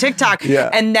better at TikTok. Yeah.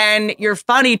 And then you're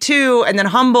funny too, and then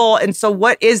humble. And so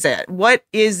what is it? What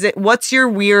is it? What's your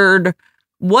weird,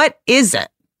 what is it?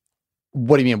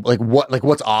 What do you mean? Like what? Like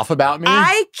what's off about me?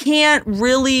 I can't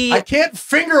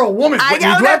finger a woman. I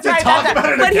know, you have to talk about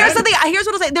it But again? here's the thing. Here's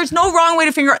what I'll say. There's no wrong way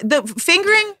to finger. The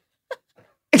fingering.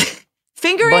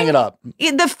 Bring it up.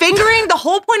 The fingering, the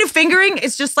whole point of fingering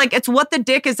is just like, it's what the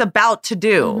dick is about to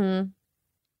do. Mm-hmm.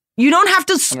 You don't have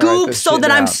to scoop so that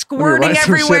I'm squirting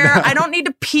everywhere. I don't need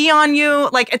to pee on you.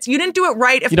 Like, you didn't do it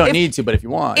right. You don't need to, but if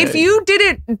you want. If you did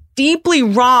it deeply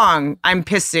wrong, I'm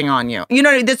pissing on you.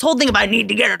 This whole thing about I need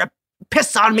to get her to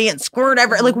piss on me and squirt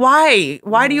everywhere. Like, why?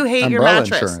 Why do you hate your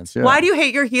mattress? Yeah. Why do you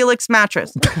hate your Helix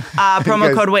mattress?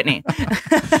 Promo code Whitney.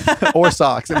 Or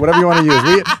socks, whatever you want to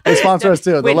use. They sponsor us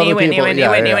too. Whitney.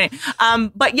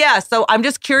 But yeah, so I'm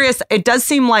just curious. It does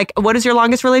seem like, what is your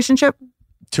longest relationship?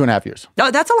 2.5 years.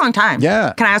 Oh, that's a long time.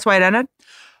 Yeah. Can I ask why it ended?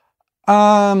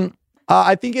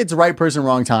 I think it's right person,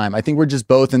 wrong time. I think we're just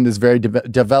both in this very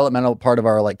developmental part of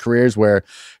our like careers where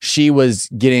she was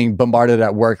getting bombarded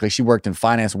at work. Like she worked in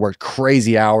finance, worked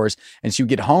crazy hours, and she would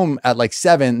get home at like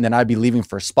 7, and then I'd be leaving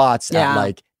for spots at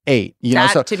like 8.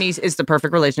 That to me is the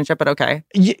perfect relationship, but okay.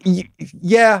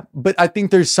 Yeah, but I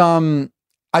think there's some.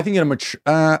 I think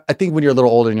I think when you're a little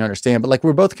older and you understand, but like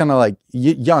we're both kind of like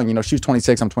young, she was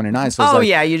 26, I'm 29. So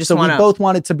you just we both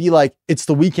wanted to be like, it's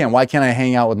the weekend. Why can't I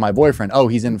hang out with my boyfriend? Oh,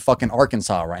 he's in fucking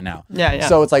Arkansas right now. Yeah.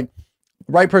 So it's like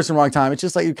right person, wrong time. It's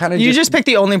just like you kind of just picked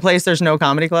the only place there's no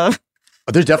comedy club.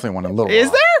 Oh, there's definitely one in Little Rock. Is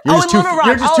there? You're Oh, just in Little Rock.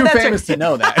 You're just Oh, too that's famous right. to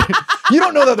know that. You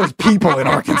don't know that there's people in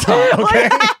Arkansas, okay?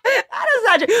 That is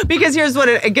not true. Because here's what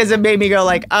it made me go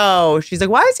like, oh, she's like,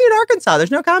 why is he in Arkansas?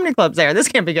 There's no comedy clubs there. This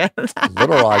can't be good.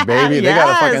 Little Rock, baby. They got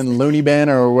a fucking loony bin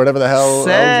or whatever the hell.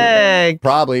 Sick.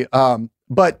 Probably.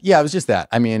 But yeah, it was just that.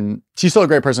 I mean, she's still a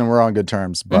great person. We're on good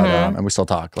terms, but and we still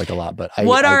talk like a lot. But I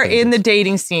think in the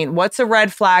dating scene? What's a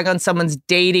red flag on someone's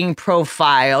dating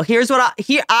profile? Here's what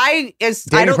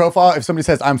dating profile. If somebody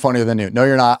says I'm funnier than you, no,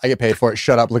 you're not. I get paid for it.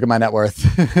 Shut up. Look at my net worth.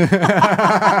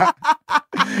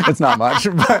 It's not much,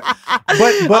 but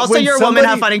also you're a woman.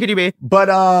 How funny could you be? But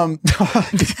I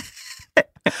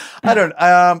don't.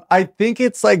 I think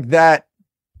it's like that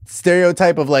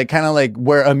stereotype of like kind of like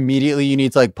where immediately you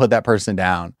need to like put that person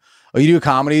down. Oh, you do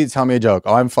comedy, tell me a joke.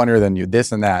 Oh, I'm funnier than you,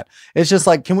 this and that. It's just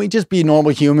like, can we just be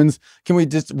normal humans? Can we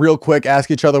just real quick ask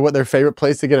each other what their favorite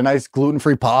place to get a nice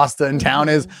gluten-free pasta in town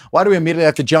is? Why do we immediately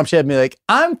have to jump ship and be like,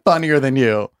 I'm funnier than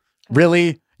you?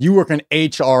 Really? You work in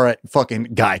HR at fucking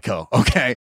Geico,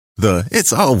 okay?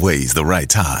 It's always the right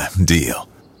time deal.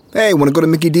 Hey, want to go to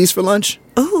Mickey D's for lunch?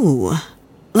 Ooh,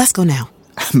 let's go now.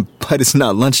 But it's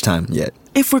not lunchtime yet.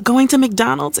 If we're going to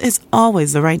McDonald's, it's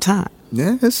always the right time.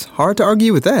 Yeah, it's hard to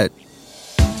argue with that.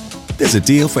 There's a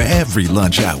deal for every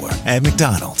lunch hour at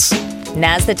McDonald's.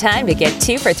 Now's the time to get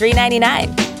 2 for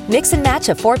 $3.99. Mix and match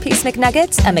a 4-piece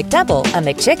McNuggets, a McDouble, a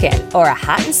McChicken, or a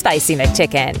hot and spicy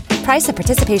McChicken. Price and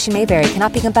participation may vary.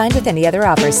 Cannot be combined with any other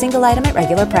offer. Single item at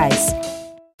regular price.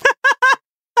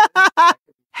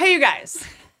 Hey, you guys.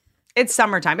 It's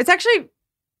summertime. It's actually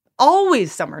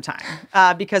always summertime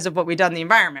because of what we've done in the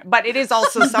environment. But it is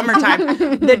also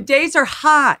summertime. The days are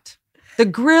hot. The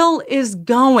grill is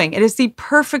going. It is the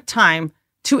perfect time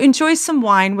to enjoy some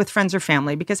wine with friends or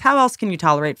family, because how else can you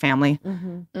tolerate family?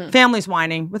 Family's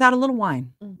whining without a little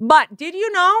wine. But did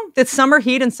you know that summer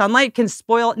heat and sunlight can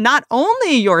spoil not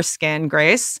only your skin,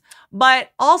 Grace,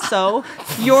 but also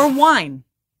your wine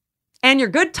and your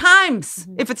good times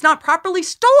if it's not properly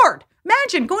stored?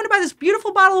 Imagine going to buy this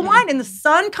beautiful bottle of wine and the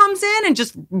sun comes in and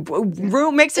just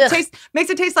makes it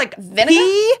taste like vinegar.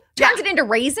 pee. Turns it into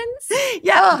raisins.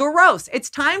 Yeah, gross. It's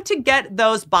time to get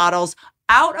those bottles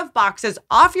out of boxes,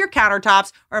 off your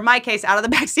countertops, or in my case, out of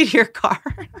the backseat of your car.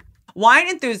 Wine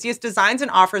Enthusiast designs and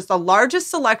offers the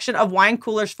largest selection of wine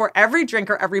coolers for every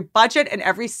drinker, every budget, and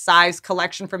every size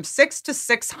collection from 6 to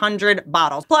 600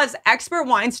 bottles. Plus, expert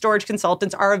wine storage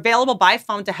consultants are available by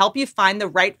phone to help you find the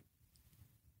right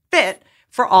fit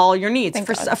for all your needs.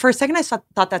 For a second, I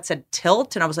thought that said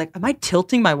tilt, and I was like, am I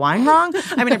tilting my wine wrong?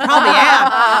 I mean, I probably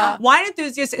am. Wine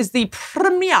Enthusiast is the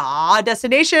premier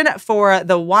destination for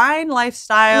the wine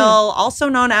lifestyle, also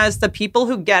known as the people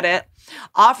who get it,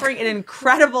 offering an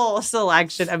incredible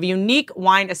selection of unique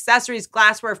wine accessories,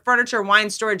 glassware, furniture, wine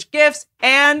storage, gifts,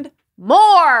 and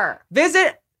more.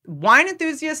 Visit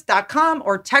wineenthusiast.com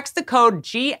or text the code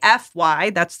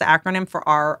GFY, that's the acronym for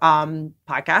our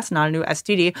podcast, not a new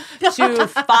STD, to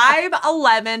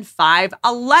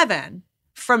 511-511.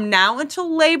 From now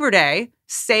until Labor Day,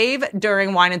 save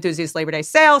during Wine Enthusiast Labor Day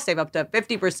sale, save up to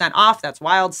 50% off. That's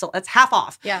wild. So that's half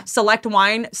off. Yeah. Select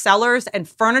wine cellars and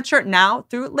furniture now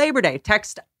through Labor Day.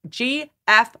 Text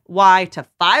GFY to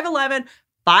 511-511.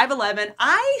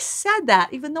 I said that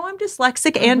even though I'm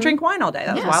dyslexic and drink wine all day.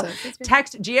 That was wild.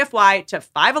 Text GFY to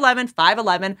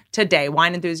 511-511 today.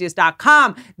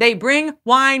 Wineenthusiast.com. They bring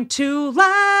wine to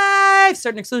life.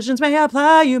 Certain exclusions may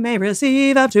apply. You may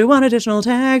receive up to one additional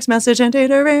text message and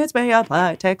data rates may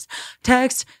apply. Text,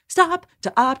 stop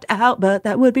to opt out, but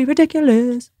that would be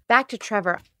ridiculous. Back to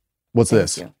Trevor. What's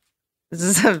this? This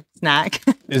is a snack.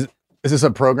 Is this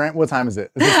a program? What time is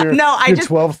it? Is this your, No, I your just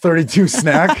 12:32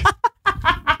 snack?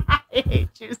 I hate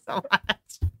you so much.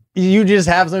 You just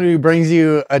have somebody who brings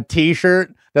you a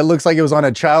t-shirt that looks like it was on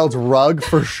a child's rug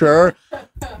for sure.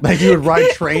 Like you would ride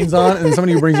trains on, and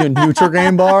somebody who brings you a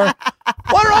Nutri-Grain bar.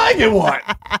 Why don't I get one?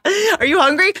 Are you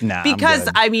hungry? Nah, because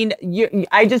I'm good. I mean,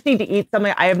 I just need to eat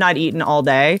something. I have not eaten all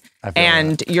day,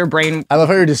 and your brain. I love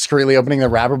how you're discreetly opening the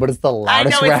wrapper, but it's the loudest I know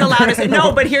it's the wrapper. loudest.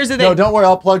 No, but here's the thing. No, don't worry.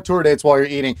 I'll plug tour dates while you're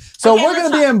eating. So Okay, we're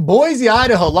going to let's be in Boise,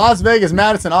 Idaho, Las Vegas,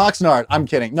 Madison, Oxnard. I'm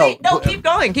kidding. No, No, keep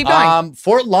going. Keep going.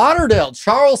 Fort Lauderdale,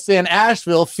 Charleston,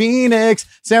 Asheville, Phoenix,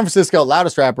 San Francisco,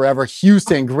 loudest rapper ever,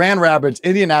 Houston, Grand Rapids,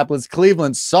 Indianapolis,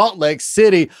 Cleveland, Salt Lake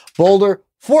City, Boulder,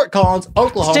 Fort Collins,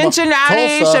 Oklahoma,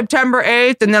 Cincinnati, Tulsa. September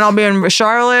 8th, and then I'll be in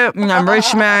Charlotte and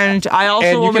Richmond. I also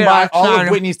And will you be can buy all of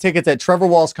in Whitney's tickets at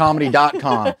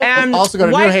trevorwallacecomedy.com. And also go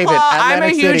to New White Haven Claw, Atlantic I'm a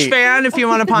huge City. fan. If you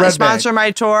want to Red sponsor Bank.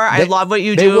 my tour, I love what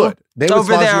you They do. would. They would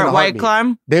Over sponsor you there in a at White heartbeat.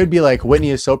 Climb? They would be like,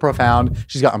 Whitney is so profound.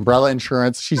 She's got umbrella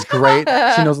insurance. She's great.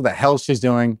 She knows what the hell she's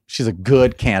doing. She's a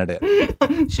good candidate.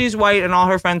 She's white and all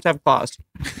her friends have claws.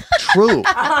 True.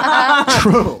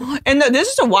 True. And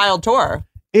this is a wild tour.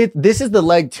 This is the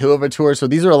leg 2 of a tour. So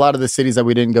these are a lot of the cities that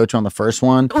we didn't go to on the first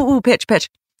one. Ooh, pitch.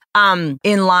 In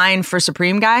line for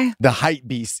Supreme guy. The hype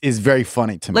beast is very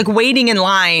funny to me. Like waiting in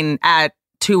line at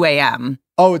 2 a.m.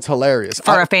 Oh, it's hilarious.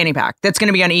 for a fanny pack that's going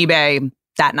to be on eBay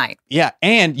that night. Yeah,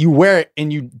 and you wear it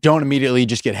and you don't immediately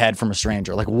just get head from a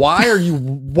stranger. Like, why are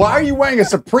you wearing a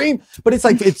Supreme? But it's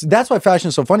like that's why fashion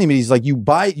is so funny to me. He's like, you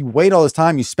wait all this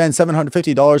time, you spend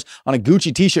 $750 on a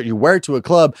Gucci t-shirt, you wear it to a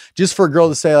club just for a girl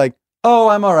to say like, "Oh,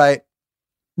 I'm all right."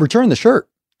 Return the shirt.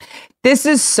 This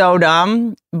is so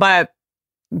dumb, but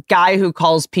guy who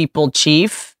calls people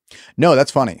chief. No,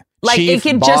 that's funny. Like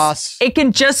Chief, boss. it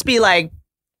can just be like,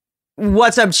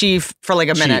 "What's up, chief?" for like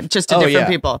a minute, just to different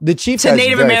people. The chief to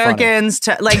Native Americans,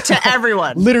 to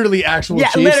everyone. Literally actual yeah,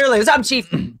 chiefs. literally. What's up,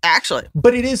 chief? Actually.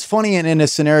 But it is funny in a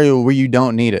scenario where you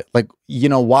don't need it. Like,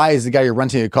 why is the guy you're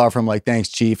renting a car from like, "Thanks,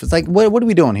 chief"? It's like, what are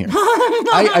we doing here?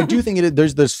 I do think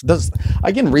there's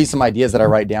I can read some ideas that I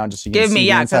write down just so you can Give me,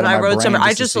 see because I wrote some.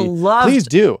 I just love. Please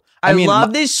do. I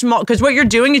love these small, because what you're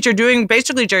doing is you're doing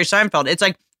basically Jerry Seinfeld. It's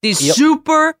like these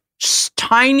super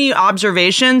tiny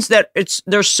observations that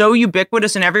they're so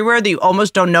ubiquitous and everywhere that you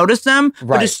almost don't notice them.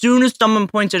 Right. But as soon as someone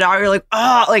points it out, you're like,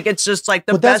 oh, like it's just like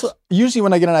the best. Usually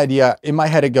when I get an idea, in my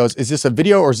head it goes, is this a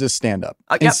video or is this stand-up?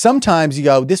 And sometimes you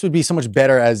go, this would be so much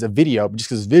better as a video just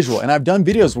because it's visual. And I've done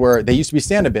videos where they used to be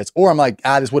stand-up bits, or I'm like,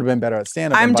 this would have been better at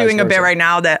stand-up. I'm doing a bit right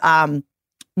now that I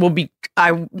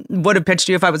would have pitched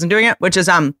you if I wasn't doing it, which is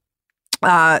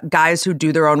guys who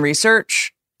do their own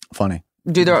research. Funny.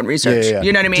 Do their own research. Yeah.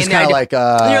 You know what I mean? Just kind of like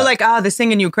you're like, this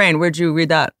thing in Ukraine. Where'd you read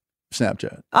that?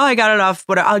 Snapchat. Oh, I got it off.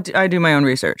 But I do my own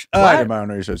research. I did my own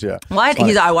research. Yeah. What?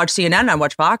 I watch CNN. I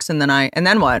watch Fox, and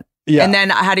then what? Yeah. And then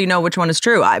how do you know which one is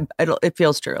true? It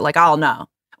feels true. Like I'll know.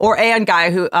 Or guy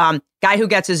who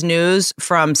gets his news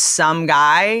from some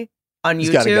guy on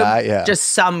YouTube. Got a guy,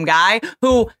 Just some guy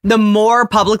who, the more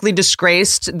publicly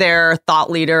disgraced their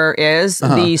thought leader is,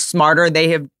 the smarter they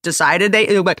have decided.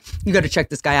 They're like, you got to check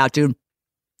this guy out, dude.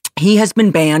 He has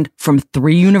been banned from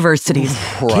 3 universities,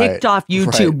 kicked off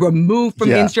YouTube, removed from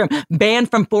Instagram,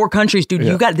 banned from 4 countries, dude.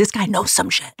 Yeah. This guy knows some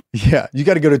shit. Yeah, you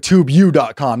got to go to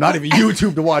tubeu.com, not even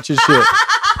YouTube, to watch his shit.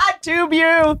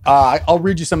 TubeU. I'll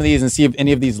read you some of these and see if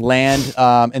any of these land.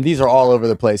 And these are all over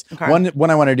the place. Okay.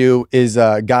 One I want to do is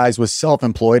guys with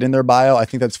self-employed in their bio. I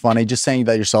think that's funny. Just saying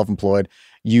that you're self-employed.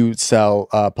 You sell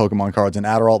Pokemon cards and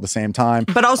Adderall at the same time.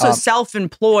 But also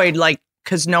self-employed, like,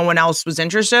 because no one else was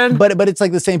interested. But it's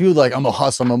like the same people like, I'm a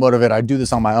hustle, I'm a motivator, I do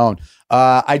this on my own.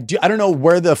 I don't know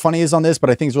where the funny is on this,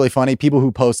 but I think it's really funny. People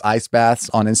who post ice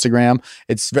baths on Instagram.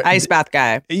 It's ice bath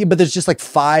guy. But there's just like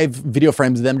 5 video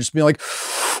frames of them just being like,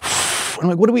 I'm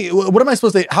like, what am I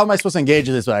supposed to, how am I supposed to engage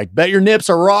with this? Like, bet your nips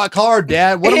are rock hard,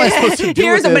 Dad. What am I supposed to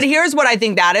do with this? But here's what I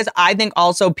think that is. I think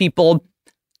also people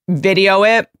video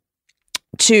it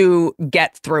to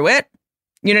get through it.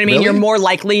 You know what I mean? Really? You're more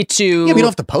likely to. Yeah, we don't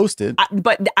have to post it.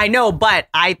 But I know. But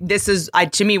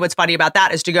to me, what's funny about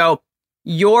that is to go,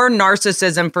 your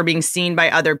narcissism for being seen by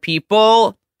other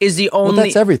people is the only. Well,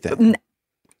 that's everything.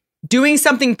 Doing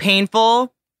something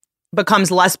painful becomes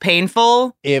less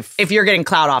painful if you're getting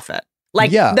clout off it.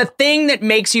 Like the thing that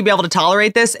makes you be able to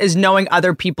tolerate this is knowing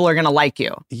other people are going to like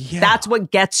you. Yeah. That's what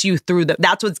gets you through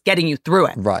that's what's getting you through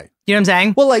it. Right. You know what I'm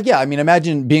saying? Well, like, I mean,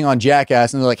 imagine being on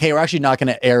Jackass and they're like, hey, we're actually not going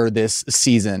to air this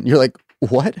season. You're like,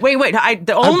 what? Wait.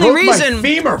 The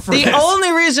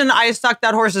only reason I sucked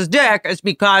that horse's dick is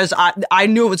because I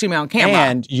knew it was going to be on camera.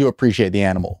 And you appreciate the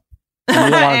animal.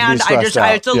 And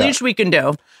it's the least we can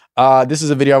do. This is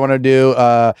a video I want to do.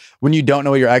 When you don't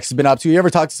know what your ex has been up to. You ever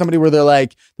talk to somebody where they'll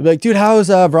be like, dude, how's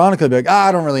Veronica? They'll be like,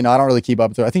 I don't really know. I don't really keep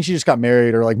up with her. I think she just got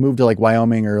married or like moved to like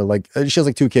Wyoming, or like she has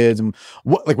like 2 kids. And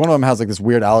like one of them has like this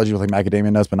weird allergy with like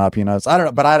macadamia nuts, but not peanuts. I don't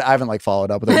know. But I haven't like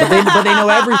followed up with her. But they know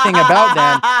everything about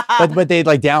them. But they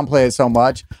like downplay it so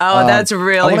much. Oh, that's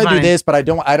really I want to funny. do this, but I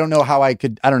don't know how I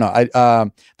could. I don't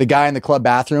know. The guy in the club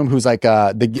bathroom who's like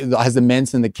has the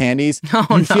mints and the candies.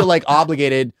 Feel like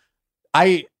obligated.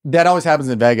 That always happens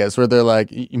in Vegas where they're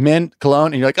like, mint,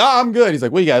 cologne, and you're like, oh, I'm good. He's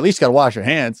like, well, you at least got to wash your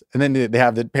hands. And then they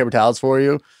have the paper towels for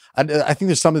you. I think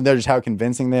there's something there, just how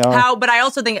convincing they are. But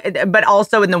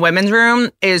also in the women's room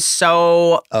is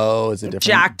so is it different?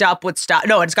 Jacked up with stuff.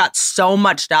 No, it's got so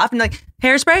much stuff. And like,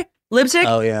 hairspray, lipstick.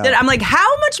 Oh, yeah. That I'm like,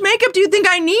 how much makeup do you think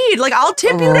I need? Like, I'll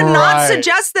tip you to not Right.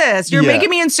 suggest this. You're Yeah. making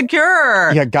me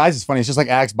insecure. Yeah, guys, it's funny. It's just like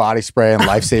Axe body spray and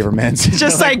Lifesaver mints.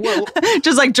 Just like,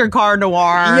 just like Dracar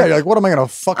Noir. yeah, you're like, what am I gonna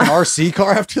fucking RC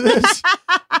car after this?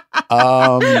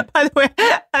 By the way,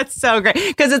 that's so great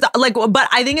because it's like, but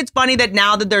I think it's funny that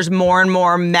now that there's more and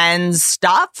more men's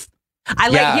stuff.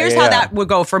 Here's how that would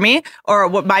go for me, or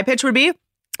what my pitch would be: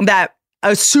 that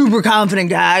a super confident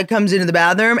guy comes into the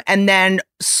bathroom and then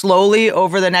slowly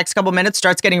over the next couple minutes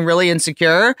starts getting really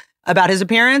insecure about his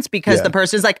appearance because the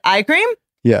person's like, eye cream,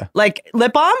 like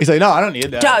lip balm. He's like, no, I don't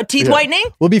need that. Teeth whitening.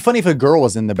 Well, it'd be funny if a girl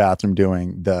was in the bathroom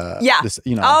doing this,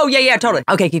 Oh yeah, totally.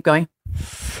 Okay, keep going.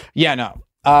 Yeah, no.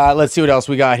 Let's see what else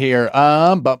we got here.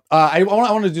 I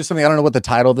want to do something. I don't know what the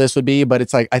title of this would be, but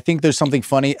it's like, I think there's something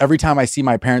funny. Every time I see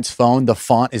my parents' phone, the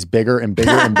font is bigger and bigger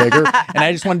and bigger. And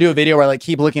I just want to do a video where I like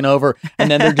keep looking over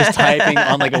and then they're just typing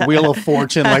on like a Wheel of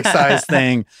Fortune like size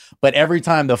thing. But every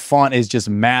time the font is just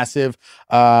massive.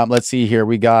 Let's see here.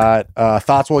 We got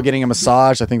thoughts while getting a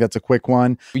massage. I think that's a quick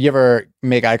one. You ever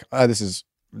make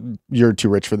you're too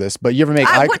rich for this, but you ever make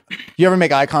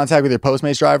eye contact with your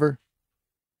Postmates driver?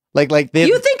 You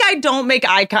think I don't make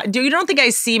eye contact? You don't think I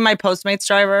see my Postmates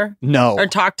driver? No. Or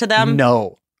talk to them?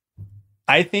 No.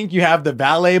 I think you have the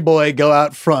valet boy go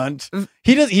out front.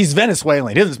 He's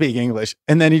Venezuelan. He doesn't speak English.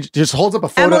 And then he just holds up a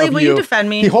photo of you. Emily, will you defend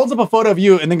me? He holds up a photo of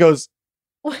you and then goes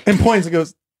and points and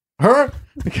goes, her?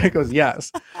 The guy goes,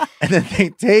 yes. And then they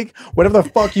take whatever the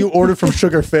fuck you ordered from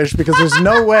Sugarfish because there's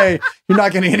no way you're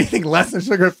not getting anything less than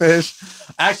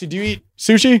Sugarfish. Actually, do you eat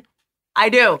sushi? I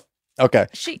do. Okay.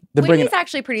 Whitney's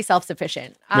actually pretty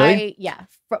self-sufficient. Really?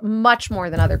 Much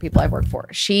more than other people I've worked for.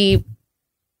 She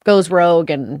goes rogue,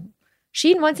 and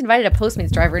she once invited a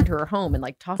Postmates driver into her home and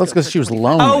like talked to him. That's because she was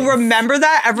lonely. Oh, remember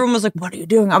that? Everyone was like, what are you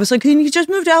doing? I was like, can you just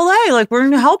move to LA? Like, we're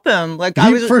going to help him. Like,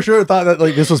 I was for sure thought that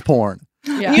like this was porn.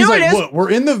 Yeah. He's like, look,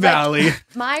 we're in the valley.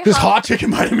 This hot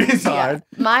chicken might be inside.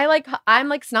 Yeah. I'm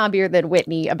like snobbier than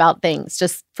Whitney about things,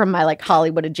 just from my like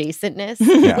Hollywood adjacentness.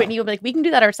 Yeah. Whitney will be like, we can do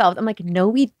that ourselves. I'm like, no,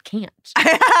 we can't.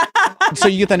 So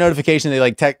you get that notification,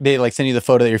 they send you the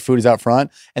photo that your food is out front,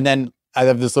 and then I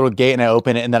have this little gate and I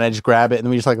open it and then I just grab it and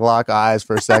then we just like lock eyes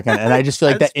for a second. And I just feel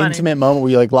like that intimate moment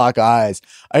where you like lock eyes.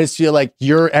 I just feel like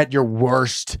you're at your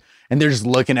worst and they're just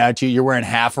looking at you. You're wearing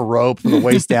half a rope from the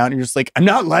waist down. And you're just like,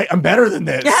 I'm better than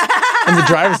this. And the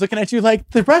driver's looking at you like,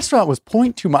 the restaurant was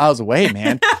 0.2 miles away,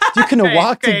 man. You can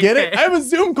walk to get it. I have a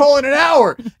Zoom call in an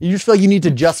hour. You just feel like you need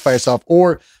to justify yourself.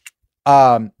 Or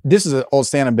this is an old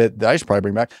stand-up bit that I should probably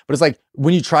bring back, but it's like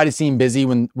when you try to seem busy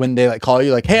when they like call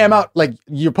you like, hey, I'm out, like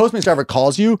your Postmates driver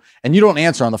calls you and you don't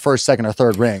answer on the first, second, or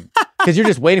third ring because you're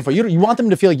just waiting for you want them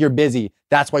to feel like you're busy.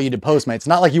 That's why you did Postmates. It's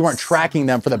not like you weren't tracking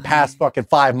them for the past fucking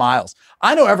 5 miles.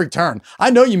 I know every turn. I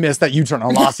know you missed that U-turn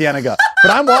on La Cienega,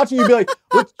 but I'm watching you be like,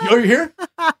 what, are you here?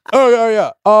 Oh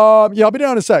yeah. I'll be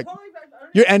down in a sec.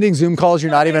 You're ending Zoom calls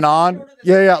you're not even on.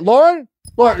 Yeah. Lauren,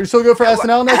 you're still good for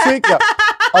SNL next week? Yeah.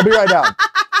 I'll be right down.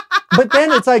 But then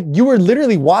it's like you were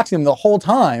literally watching them the whole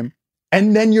time.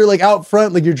 And then you're like out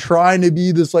front, like you're trying to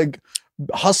be this like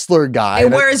hustler guy.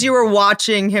 And whereas you were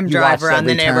watching him drive around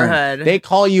the neighborhood. They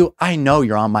call you, I know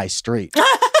you're on my street.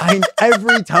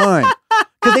 Every time.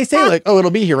 Because they say like, oh,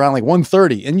 it'll be here around like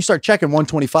 1:30. And you start checking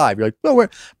 1:25. You're like, well,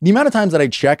 the amount of times that I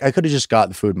check, I could have just got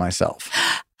the food myself.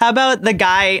 How about the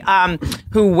guy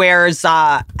who wears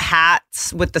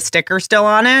hats with the sticker still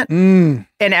on it? And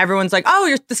everyone's like,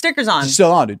 oh, the sticker's on. It's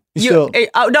still on, dude.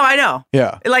 Oh, no, I know.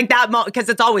 Yeah. Like that, because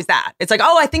it's always that. It's like,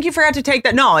 oh, I think you forgot to take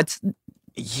that. No, it's...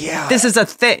 Yeah. This is a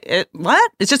thing.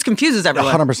 What? It just confuses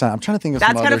everyone. 100%. I'm trying to think of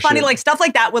That's kind of funny. shit. Like stuff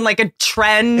like that when like a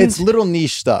trend. It's little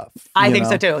niche stuff. I think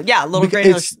so too. Yeah. Little great.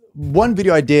 It's one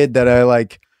video I did that I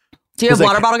like. Do you have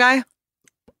water bottle guy?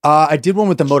 I did one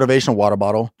with the motivational water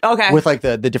bottle. Okay. With like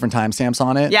the different timestamps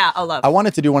on it. Yeah. I love. I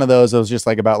wanted to do one of those that was just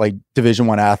like about like Division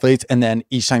I athletes. And then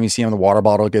each time you see them, the water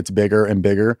bottle gets bigger and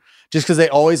bigger. Just because they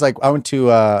always like, I went to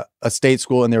a state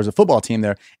school and there was a football team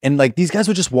there. And like these guys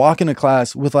would just walk into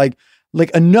class with like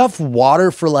enough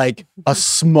water for like a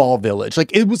small village.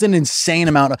 Like it was an insane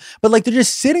amount but like they're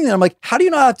just sitting there. I'm like, how do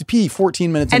you not have to pee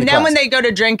 14 minutes into And then class? when they go to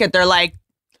drink it, they're like.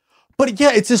 But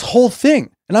yeah, it's this whole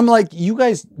thing. And I'm like, you're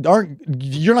not going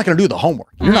to do the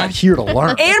homework. You're not here to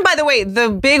learn. And by the way, the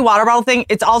big water bottle thing,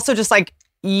 it's also just like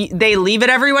they leave it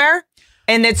everywhere.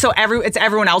 And it's it's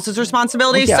everyone else's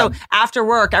responsibility. Yeah. So after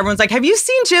work, everyone's like, have you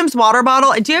seen Jim's water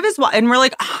bottle? Do you have his water? And we're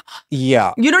like,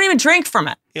 yeah. You don't even drink from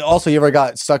it. Also, you ever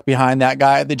got stuck behind that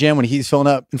guy at the gym when he's filling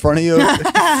up in front of you? What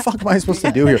the fuck am I supposed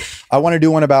to do here? I want to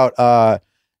do one about,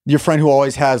 your friend who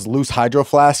always has loose hydro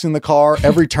flasks in the car.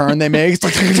 Every turn they make, it's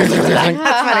like, and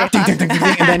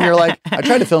then you're like, I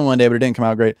tried to film one day, but it didn't come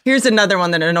out great. Here's another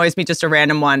one that annoys me, just a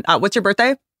random one. What's your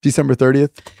birthday? December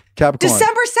 30th, Capricorn.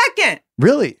 December 2nd.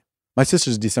 Really? My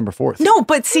sister's December 4th. No,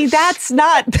 but see, that's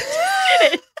not.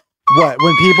 What?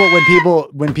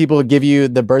 When people give you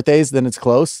the birthdays, then it's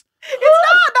close? It's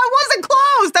not. That wasn't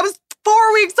close. That was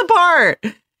 4 weeks apart.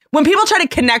 When people try to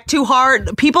connect too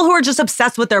hard, people who are just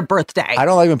obsessed with their birthday. I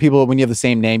don't like when you have the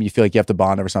same name, you feel like you have to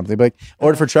bond over something. But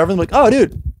order for Trevor, and I'm like, oh,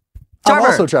 dude, Trevor. I'm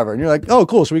also Trevor. And you're like, oh,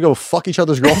 cool. Should we go fuck each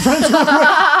other's girlfriends?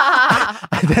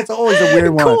 That's always a weird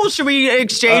one. Cool. Should we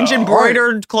exchange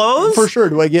embroidered clothes? For sure.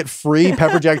 Do I get free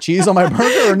pepper jack cheese on my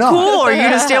burger or not? Cool. Are you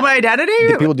going to steal my identity?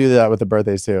 People do that with the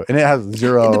birthdays too. And it has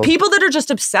zero. The people that are just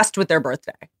obsessed with their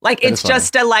birthday. Like, it's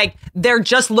just they're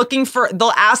just looking for, they'll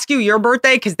ask you your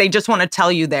birthday because they just want to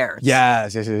tell you theirs.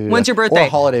 Yes. When's your birthday? Or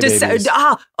holiday babies.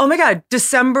 Oh my God.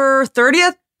 December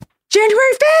 30th?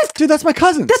 January 5th. Dude, that's my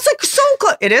cousin. That's like so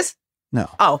close. It is? No.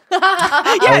 Oh. Yeah,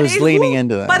 I was leaning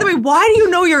into that. By the way, why do you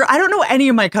know I don't know any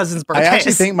of my cousin's birthdays. I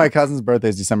actually think my cousin's birthday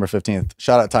is December 15th.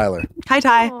 Shout out Tyler. Hi,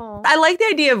 Ty. I like the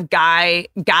idea of guy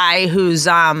who's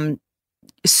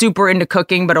super into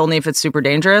cooking, but only if it's super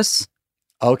dangerous.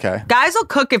 Okay. Guys will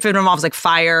cook if it involves like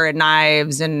fire and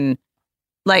knives and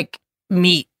like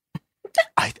meat.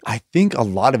 I think a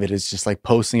lot of it is just like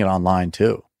posting it online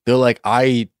too. They're like,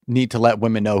 I need to let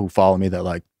women know who follow me that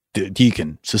like, dude, he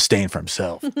can sustain for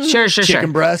himself. Sure.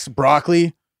 Chicken breast,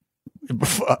 broccoli,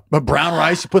 brown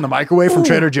rice you put in the microwave from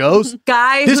Trader Joe's.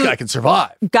 This guy can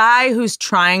survive. Guy who's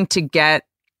trying to get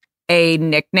a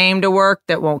nickname to work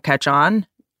that won't catch on.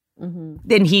 Mm-hmm.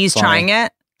 Then he's trying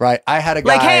it. Right. I had a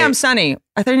guy. Like, hey, I'm Sonny.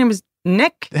 I thought your name was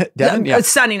Nick. Devin? Yeah. It's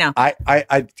Sonny now.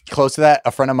 I close to that.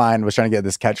 A friend of mine was trying to get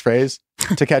this catchphrase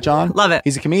to catch on. Love it.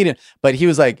 He's a comedian, but he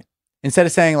was like, instead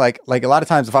of saying like a lot of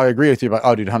times if I agree with you, like,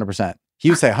 oh, dude, 100%. He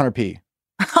would say 100p.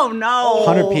 Oh no.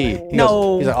 100p.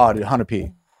 He's like, oh, dude,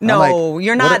 100p. No, like,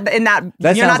 you're not in that.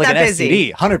 That you're sounds not like that an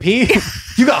busy. STD.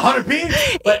 100p. You got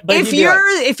 100p. But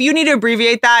if you need to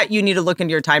abbreviate that, you need to look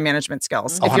into your time management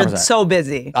skills. If you're so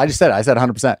busy. I said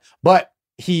 100%. But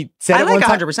he said I it like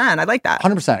one 100%. I like that.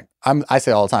 100%. I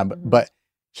say it all the time, but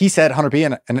he said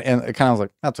 100p and it kind of was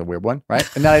like, that's a weird one, right?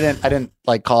 And then I didn't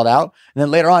like call it out. And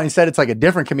then later on he said it's like a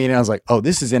different comedian. I was like, oh,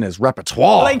 this is in his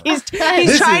repertoire. Like he's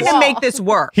trying to make this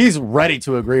work. He's ready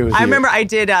to agree with you. I remember I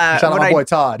did shout out my boy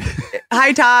Todd.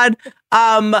 Hi Todd.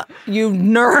 You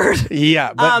nerd.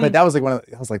 Yeah, but that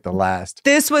was like the last.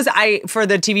 This was for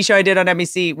the TV show I did on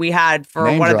NBC. We had for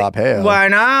Name one drop,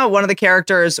 of one of the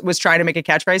characters was trying to make a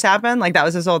catchphrase happen. Like that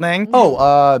was his whole thing.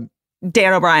 Oh,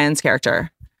 Dan O'Brien's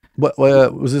character. What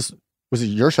was this? Was it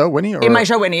your show, Winnie? Or? In my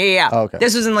show, Winnie, yeah. Oh, okay.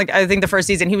 This was in I think the first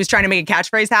season. He was trying to make a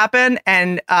catchphrase happen,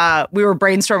 and we were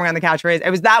brainstorming on the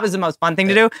catchphrase. That was the most fun thing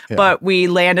to do, but we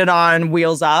landed on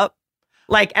wheels up.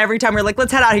 Like every time we're like,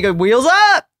 let's head out, he goes, wheels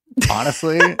up.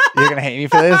 Honestly, you're gonna hate me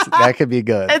for this. That could be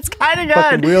good. It's kind of good.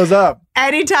 Fucking wheels up.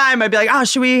 Anytime I'd be like, oh,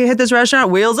 should we hit this restaurant?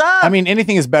 Wheels up. I mean,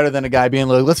 anything is better than a guy being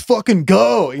like, let's fucking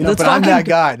go. You know, but I'm that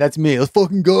guy. That's me. Let's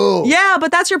fucking go. Yeah,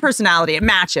 but that's your personality. It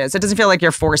matches. It doesn't feel like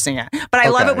you're forcing it. But I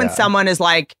love it when someone is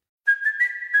like,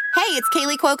 hey, it's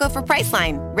Kaylee Cuoco for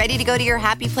Priceline. Ready to go to your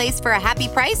happy place for a happy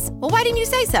price? Well, why didn't you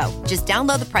say so? Just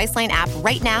download the Priceline app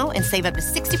right now and save up to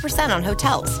 60% on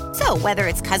hotels. So whether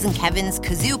it's Cousin Kevin's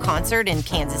Kazoo Concert in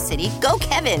Kansas City, go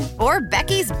Kevin, or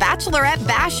Becky's Bachelorette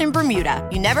Bash in Bermuda,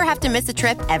 you never have to miss a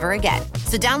trip ever again.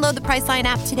 So download the Priceline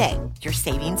app today. Your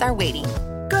savings are waiting.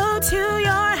 Go to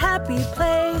your happy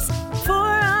place for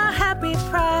a happy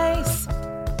price.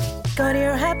 Go to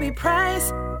your happy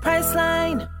price,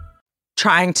 Priceline.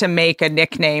 Trying to make a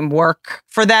nickname work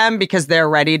for them because they're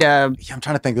ready to. Yeah, I'm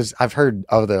trying to think. I've heard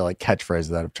other like catchphrases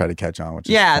that I've tried to catch on. Which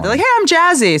is they're like, "Hey, I'm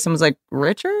Jazzy." Someone's like,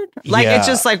 "Richard." Like it's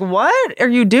just like, what are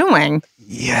you doing?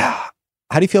 Yeah.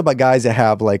 How do you feel about guys that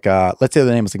have like, let's say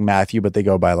their name is like Matthew, but they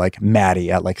go by like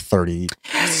Maddie at like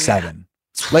 37,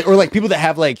 like or like people that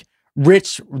have like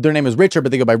Rich, their name is Richard,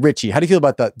 but they go by Richie. How do you feel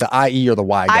about the IE or the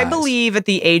Y guys? I believe at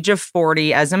the age of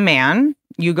 40 as a man,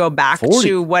 you go back 40.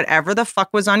 to whatever the fuck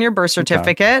was on your birth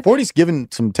certificate. 40's giving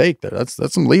some take there.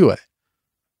 That's some leeway.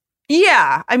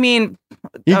 Yeah, I mean,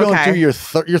 you're going through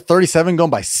you're 37 going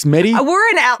by Smitty.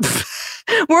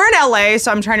 We're in LA,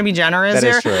 so I'm trying to be generous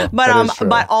here. True.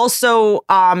 But also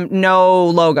no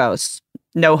logos,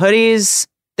 no hoodies.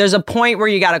 There's a point where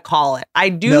you got to call it. I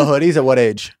do no hoodies at what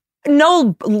age?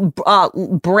 No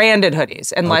branded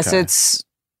hoodies unless it's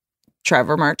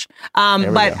Trevor merch.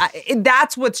 But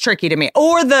that's what's tricky to me.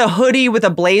 Or the hoodie with a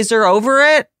blazer over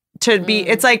it to be.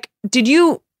 It's like, did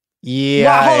you Yeah.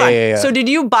 Well, hold on. yeah. So did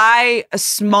you buy a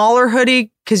smaller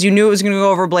hoodie because you knew it was going to go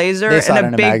over a blazer? They saw it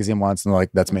in a big... magazine once and they're like,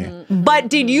 that's me. But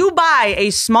did you buy a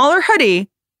smaller hoodie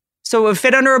so it would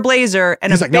fit under a blazer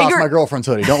and He's a like, bigger no, it's my girlfriend's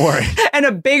hoodie. Don't worry. and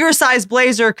a bigger size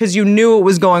blazer because you knew it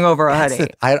was going over a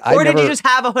hoodie? Or did you just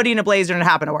have a hoodie and a blazer and it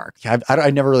happened to work?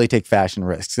 I never really take fashion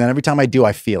risks. And every time I do,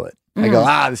 I feel it. I go,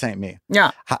 this ain't me.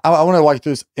 Yeah. I want to walk you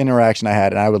through this interaction I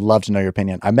had, and I would love to know your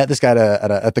opinion. I met this guy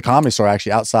at the comedy store,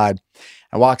 actually, outside.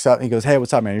 I walks up and he goes, hey,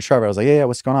 what's up, man? You're Trevor. I was like, yeah,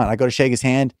 what's going on? I go to shake his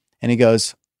hand and he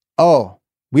goes, oh,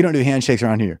 we don't do handshakes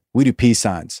around here. We do peace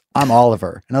signs. I'm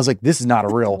Oliver. And I was like, this is not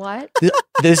a real,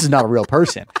 this is not a real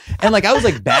person. And like, I was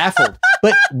like baffled.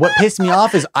 But what pissed me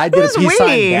off is I did a peace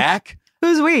sign back.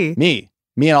 Who's we? Me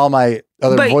and all my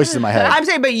other voices in my head. I'm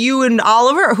saying, but you and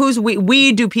Oliver, who's we?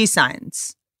 We do peace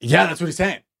signs. Yeah, that's what he's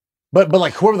saying. But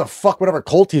like whoever the fuck, whatever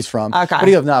cult he's from. Okay. But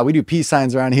he goes, nah, we do peace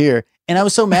signs around here. And I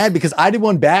was so mad because I did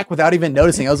one back without even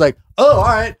noticing. I was like, oh, all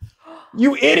right,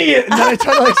 you idiot. And then I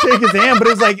tried to like shake his hand, but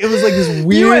it was like this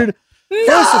weird.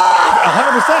 No!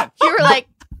 100%. You were like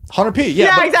 100p.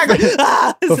 Yeah, exactly.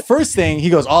 The first thing he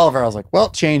goes, Oliver. I was like, well,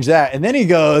 change that. And then he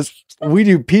goes, we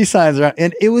do peace signs around.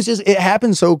 And it was just, it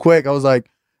happened so quick. I was like,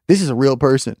 this is a real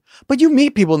person. But you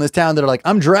meet people in this town that are like,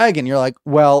 I'm Dragon. You're like,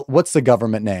 well, what's the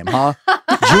government name, huh?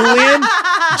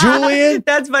 Julian?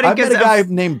 That's funny. I met a guy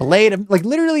named Blade. Like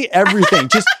literally everything.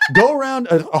 Just go around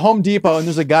a Home Depot and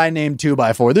there's a guy named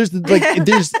 2x4.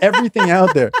 There's everything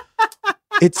out there.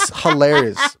 It's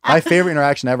hilarious. My favorite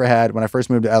interaction I ever had when I first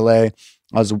moved to LA, I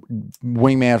was a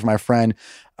wingman for my friend.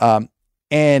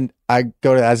 And I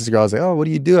go to ask this girl, I was like, oh, what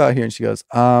do you do out here? And she goes,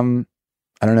 I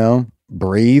don't know,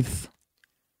 breathe.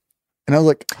 And I was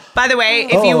like, by the way,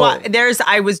 if you want,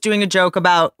 I was doing a joke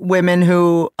about women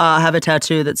who have a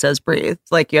tattoo that says breathe.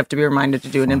 Like you have to be reminded to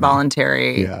do an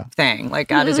involuntary thing. Like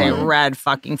that is a red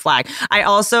fucking flag. I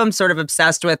also am sort of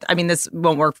obsessed with, I mean, this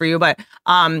won't work for you, but,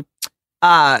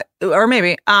 or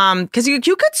maybe, cause you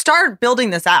could start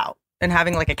building this out and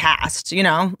having like a cast, you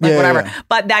know, like whatever. Yeah.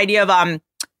 But the idea of,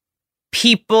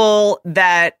 people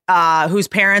that whose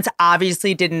parents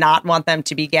obviously did not want them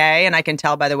to be gay, and I can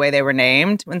tell by the way they were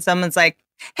named. When someone's like,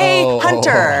 "Hey,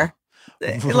 Hunter,"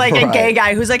 like a gay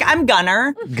guy who's like, "I'm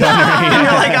Gunner," and you're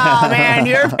like, "Oh man,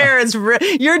 your parents,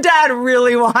 your dad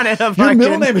really wanted a fucking." Your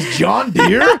middle name is John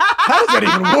Deere. How does that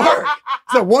even work?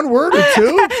 Is that one word or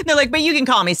two? They're like, "But you can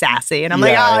call me Sassy," and I'm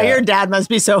like, "Oh, your dad must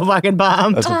be so fucking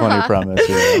bummed." That's a funny premise.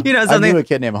 Yeah. You know, something. I knew a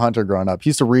kid named Hunter growing up. He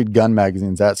used to read gun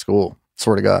magazines at school.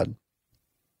 Swear to God.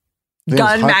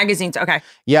 Gun magazines. Okay.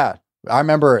 Yeah. I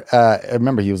remember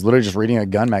he was literally just reading a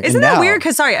gun magazine. Isn't that weird?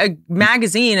 Because a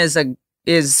magazine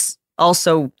is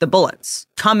also the bullets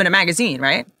come in a magazine,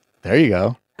 right? There you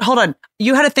go. Hold on.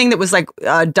 You had a thing that was like,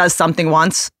 does something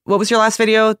once. What was your last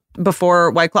video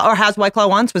before White Claw? Or has White Claw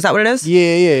once? Was that what it is?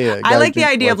 Yeah. I like the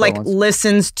idea of like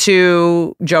listens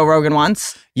to Joe Rogan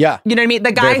once. Yeah. You know what I mean?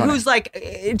 The guy who's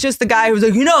like, just the guy who's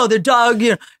like, the dog,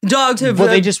 dogs have. Well,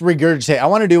 they just regurgitate. I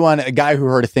want to do a guy who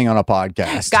heard a thing on a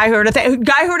podcast. Guy who heard a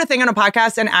thing on a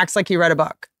podcast and acts like he read a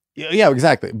book. Yeah,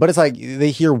 exactly. But it's like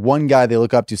they hear one guy they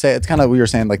look up to say, it's kind of what you were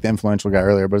saying, like the influential guy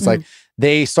earlier, but it's like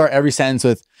they start every sentence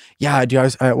with, yeah,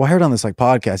 dude, I heard on this like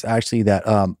podcast actually that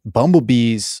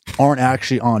bumblebees aren't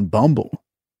actually on Bumble.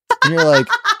 And you're like,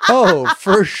 oh,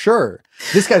 for sure.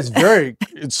 This guy's very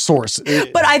source.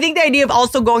 But I think the idea of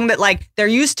also going that like there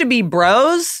used to be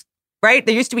bros, right?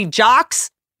 There used to be jocks.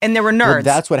 And there were nerds. Well,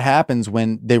 that's what happens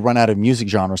when they run out of music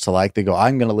genres to like. They go,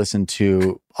 I'm going to listen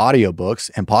to audiobooks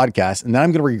and podcasts, and then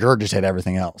I'm going to regurgitate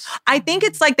everything else. I think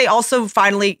it's like they also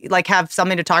finally like have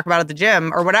something to talk about at the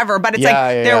gym or whatever. But it's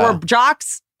there were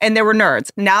jocks and there were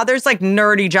nerds. Now there's like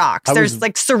nerdy jocks. There's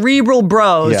like cerebral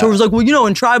bros who was like, well,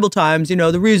 in tribal times,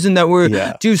 the reason that we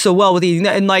do so well with eating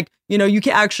that, and like, you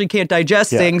can't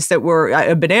digest things that were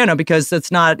a banana because it's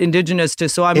not indigenous to.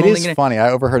 So It is funny. I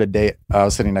overheard a date. I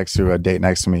was sitting next to a date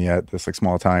next to me at this like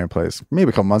small Italian place, maybe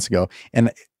a couple months ago,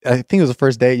 and I think it was the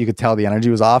first date. You could tell the energy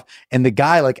was off, and the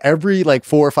guy like every like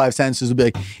 4 or 5 sentences would be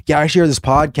like, "Yeah, I share this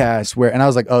podcast where," and I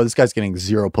was like, "Oh, this guy's getting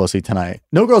zero pussy tonight."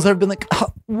 No girl's ever been like,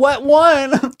 oh, "What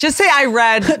one?" Just say I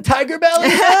read Tiger Belly.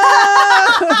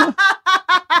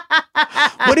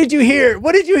 What did you hear?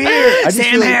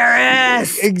 Sam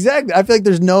Harris. Exactly. I feel like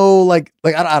there's no like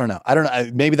I don't know.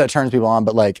 Maybe that turns people on,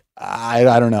 but like I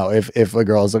don't know if a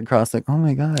girl's across like, oh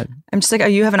my God. I'm just like, oh,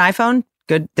 you have an iPhone?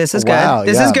 Good. This is good.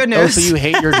 This is good news. Oh, so you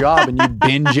hate your job and you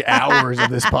binge hours of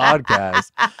this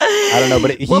podcast. I don't know,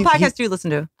 but what podcast do you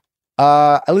listen to?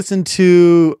 I listen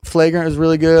to Flagrant is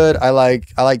really good. I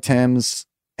like Tim's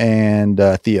and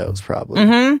Theo's probably.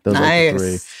 Mm-hmm. Those are the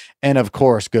three. And of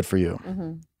course, Good For You.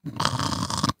 Mm-hmm.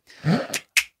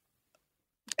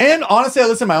 And honestly, I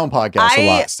listen to my own podcast a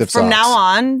lot. Stiff From Socks. now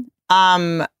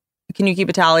on, can you keep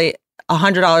a tally?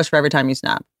 $100 for every time you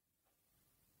snap.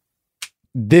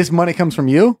 This money comes from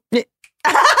you?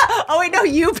 Oh, wait, no,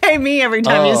 you pay me every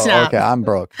time you snap. Okay, I'm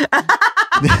broke.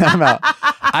 I'm out.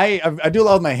 I do a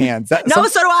lot with my hands. So do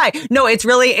I. No,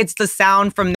 it's the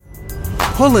sound from.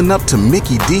 Pulling up to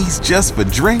Mickey D's just for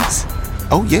drinks?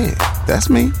 Oh, yeah, that's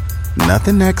me.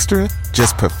 Nothing extra,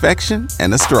 just perfection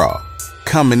and a straw.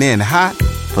 Coming in hot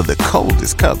for the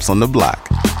coldest cups on the block.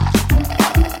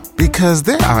 Because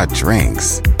there are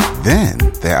drinks. Then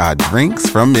there are drinks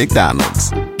from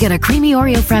McDonald's. Get a creamy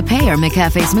Oreo frappe or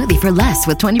McCafe smoothie for less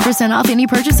with 20% off any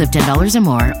purchase of $10 or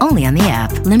more. Only on the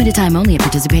app. Limited time only at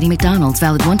participating McDonald's.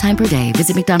 Valid one time per day.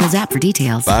 Visit McDonald's app for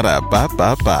details.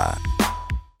 Ba-da-ba-ba-ba.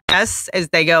 Yes, as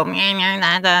they go,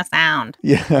 that's a sound.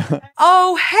 Yeah.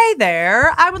 Oh, hey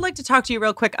there. I would like to talk to you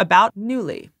real quick about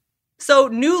Nuuly. So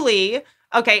Nuuly,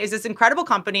 okay, is this incredible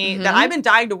company that I've been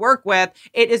dying to work with.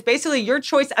 It is basically your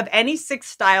choice of any 6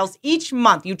 styles each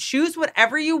month. You choose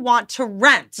whatever you want to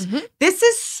rent. This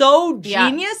is so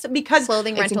genius because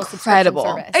clothing rental incredible.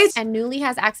 subscription service. And Nuuly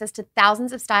has access to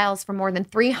thousands of styles from more than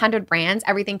 300 brands,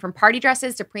 everything from party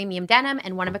dresses to premium denim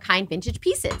and one-of-a-kind vintage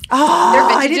pieces.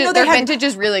 Their vintage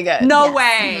is really good. No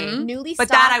way. Nuuly but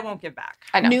that I won't give back.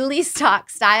 I know. Nuuly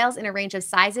stocks styles in a range of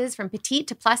sizes from petite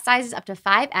to plus sizes up to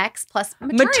 5X plus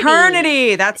maternity.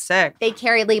 That's sick. They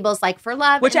carry labels like For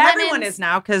Love, which and everyone Lemons, is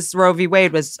now because Roe v.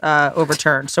 Wade was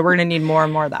overturned. So we're going to need more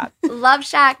and more of that. Love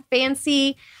Shack,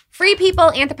 Fancy, Free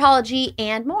People, Anthropology,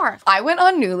 and more. I went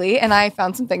on Nuuly and I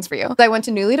found some things for you. I went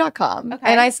to Nuuly.com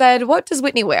and I said, what does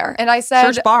Whitney wear? And I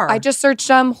said, Search bar. I just searched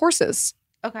horses.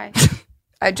 Okay.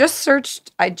 I just searched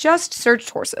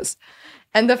horses.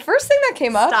 And the first thing that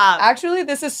came up, actually,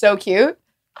 this is so cute.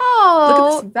 Oh, look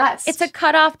at this vest. It's a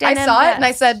cutoff denim I saw it vest. and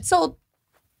I said, sold.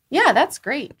 Yeah, that's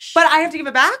great. But I have to give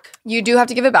it back? You do have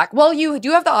to give it back. Well, you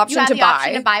do have the option to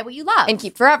buy what you love and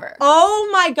keep forever. Oh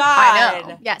my God. I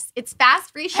know. Yes, it's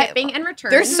fast, free shipping and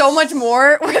returns. There's so much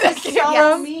more where this came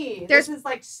from. Me. This is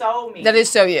like so me. That is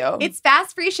so you. It's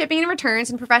fast, free shipping and returns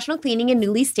and professional cleaning in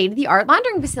Nuuly's state-of-the-art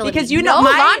laundering facility. Because you know no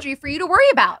laundry for you to worry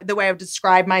about. The way I've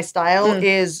described my style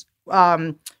is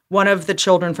one of the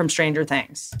children from Stranger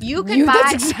Things. You could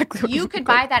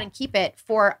buy that and keep it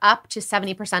for up to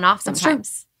 70% off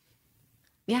sometimes.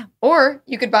 Yeah. Or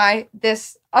you could buy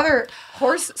this other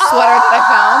horse sweater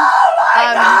that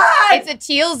I found. It's a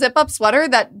teal zip-up sweater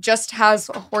that just has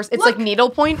a horse. It's like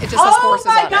needlepoint. It just has horses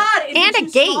on it. Oh my God. And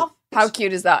a gate. Soft? How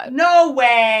cute is that? No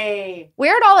way.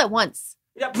 Wear it all at once.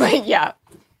 Yeah.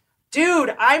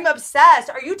 Dude, I'm obsessed.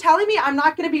 Are you telling me I'm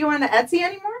not going to be going to Etsy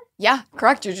anymore? Yeah,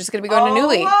 correct. You're just going to be going to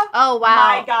Nuuly. Oh, wow.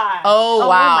 My God. Oh, wow.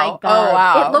 my God. Oh,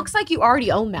 wow. It looks like you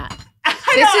already own that.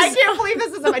 I can't believe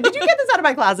this is. Did you get this out of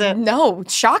my closet? No,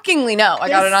 shockingly no. I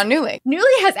got it on Nuuly.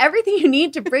 Nuuly has everything you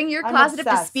need to bring your I'm closet up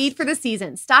to obsessed. speed for the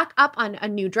season. Stock up on a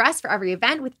new dress for every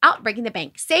event without breaking the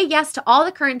bank. Say yes to all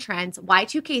the current trends,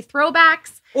 Y2K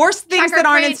throwbacks, or things that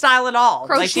aren't in style at all.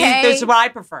 Crochet. Like this is what I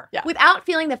prefer. Yeah. Without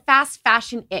feeling the fast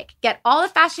fashion ick. Get all the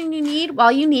fashion you need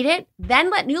while you need it.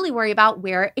 Then let Nuuly worry about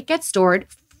where it gets stored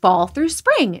fall through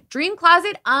spring. Dream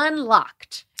closet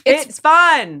unlocked. It's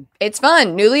fun. It's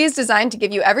fun. Nuuly is designed to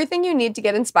give you everything you need to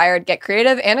get inspired, get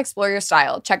creative, and explore your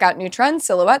style. Check out new trends,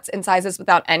 silhouettes, and sizes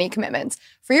without any commitments.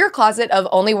 Free your closet of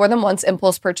only more than once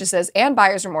impulse purchases and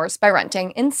buyer's remorse by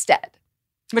renting instead.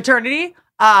 Maternity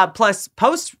plus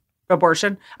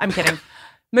post-abortion. I'm kidding.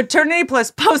 Maternity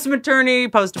plus post-maternity,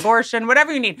 post-abortion,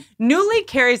 whatever you need. Nuuly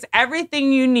carries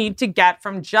everything you need to get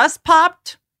from just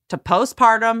popped to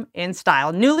postpartum in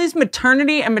style. Nuuly's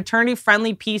maternity and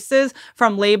maternity-friendly pieces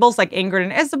from labels like Ingrid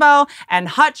and Isabel and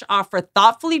Hutch offer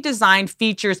thoughtfully designed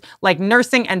features like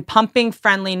nursing and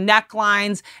pumping-friendly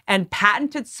necklines and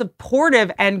patented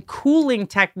supportive and cooling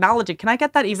technology. Can I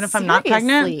get that even if I'm not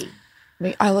pregnant?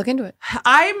 I'll look into it.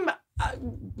 I'm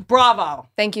bravo.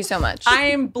 Thank you so much. I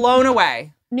am blown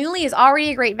away. Nuuly is already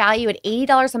a great value at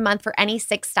 $80 a month for any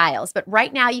 6 styles. But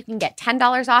right now, you can get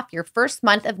 $10 off your first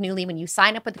month of Nuuly when you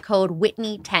sign up with the code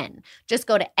Whitney10. Just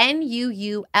go to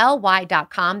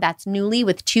NUULY.com. That's Nuuly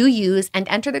with 2 U's and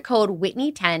enter the code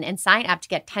Whitney10 and sign up to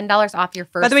get $10 off your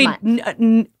first month. By the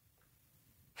way,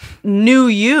 new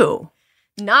you.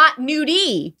 Not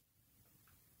nudie.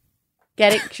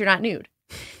 Get it? Because you're not nude.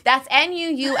 That's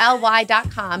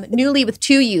NUULY.com. Nuuly with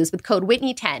 2 U's with code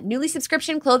Whitney10. Nuuly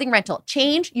subscription clothing rental.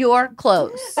 Change your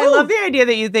clothes. I love the idea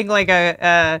that you think like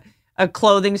a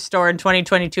clothing store in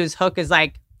 2022's hook is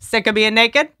like, sick of being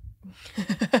naked?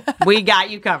 We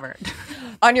got you covered.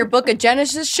 on your Book of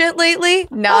Genesis shit lately?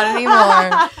 Not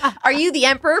anymore. Are you the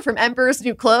emperor from Emperor's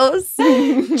New Clothes?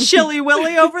 Chilly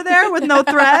Willy over there with no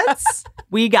threads?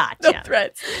 We got you. No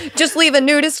threats. Just leave a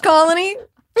nudist colony?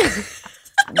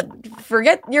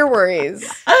 Forget your worries.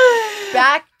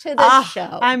 Back to the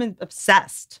show. I'm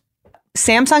obsessed.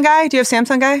 Samsung guy? Do you have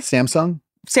Samsung guy? Samsung?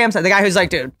 Samsung, the guy who's like,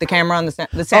 dude, the camera on the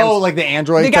Samsung. Oh, like the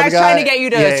Android. The guy's trying to get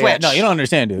you to switch. No, you don't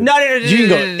understand, dude. No. You can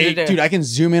go, dude. I can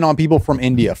zoom in on people from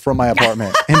India from my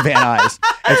apartment in Van Nuys.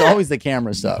 It's always the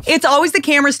camera stuff. It's always the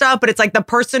camera stuff, but it's like the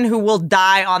person who will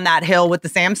die on that hill with the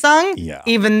Samsung. Yeah.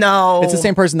 Even though it's the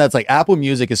same person that's like, Apple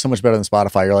Music is so much better than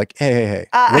Spotify. You're like, hey,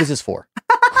 what is this for?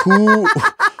 Who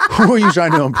are you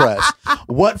trying to impress?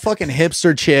 What fucking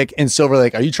hipster chick in Silver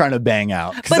Lake are you trying to bang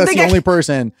out? Because that's the only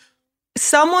person.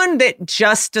 Someone that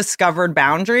just discovered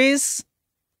boundaries.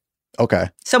 Okay.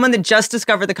 Someone that just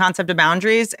discovered the concept of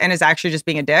boundaries and is actually just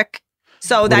being a dick.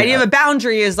 So the idea of a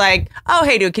boundary is like, oh,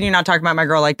 hey, dude, can you not talk about my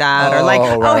girl like that? Or like,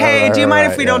 do you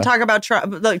mind if we don't talk about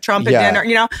Trump at dinner?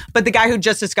 You know, but the guy who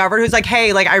just discovered, who's like,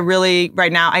 hey, like, I really,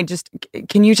 right now,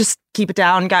 can you just keep it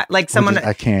down? Like someone,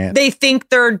 I can't. They think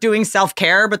they're doing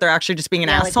self-care, but they're actually just being an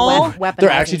asshole.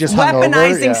 They're actually just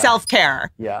weaponizing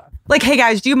self-care. Yeah. Like, hey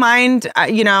guys, do you mind?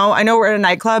 I know we're at a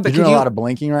nightclub, but you're doing a lot of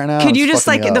blinking right now. Could you just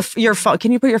like your phone?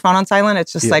 Can you put your phone on silent?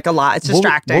 It's just like a lot. It's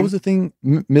distracting. What was the thing,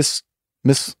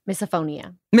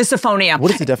 Misophonia. Misophonia. What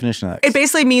is the definition of that? It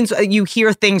basically means you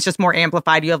hear things just more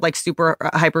amplified. You have like super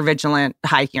hypervigilant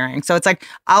high hearing. So it's like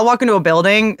I'll walk into a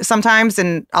building sometimes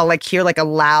and I'll like hear like a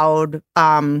loud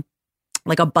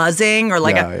like a buzzing or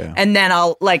like and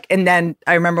then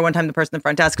I remember one time the person at the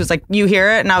front desk was like, you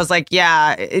hear it? And I was like,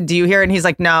 yeah, do you hear it? And he's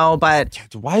like, no, but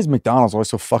why is McDonald's always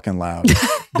so fucking loud?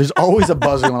 There's always a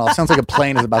buzzer going off. Sounds like a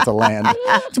plane is about to land.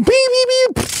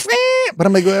 But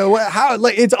I'm like, how?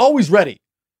 Like, it's always ready.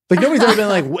 Like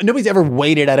nobody's ever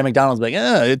waited at a McDonald's like,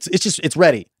 it's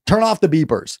ready. Turn off the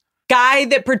beepers. Guy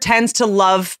that pretends to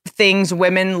love things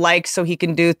women like so he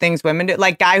can do things women do.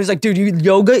 Like guy who's like, dude,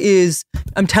 yoga is,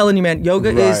 I'm telling you, man,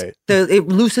 yoga is it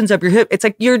loosens up your hip. It's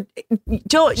like staring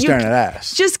at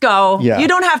ass. Just go. Yeah. You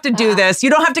don't have to do this. You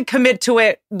don't have to commit to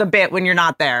it the bit when you're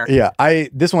not there. Yeah.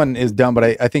 This one is dumb, but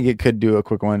I think it could do a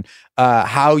quick one.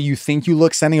 How you think you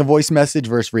look sending a voice message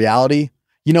versus reality.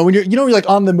 You know, when you're like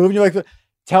on the move and you're like,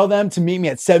 tell them to meet me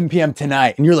at 7 p.m.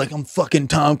 tonight. And you're like, I'm fucking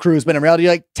Tom Cruise. But in reality,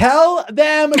 you're like, tell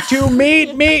them to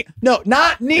meet me. No,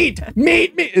 not meet me.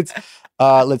 It's,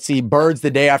 let's see, birds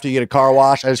the day after you get a car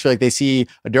wash. I just feel like they see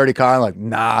a dirty car and like,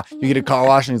 nah, you get a car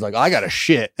wash. And he's like, I got a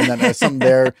shit. And then there's something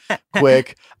there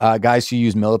quick. Guys who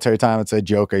use military time. It's a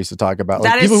joke I used to talk about.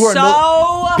 Like,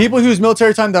 people who use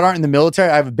military time that aren't in the military.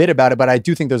 I have a bit about it, but I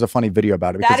do think there's a funny video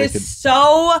about it. That is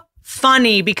so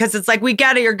funny because it's like, we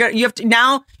get it. You're good. You have to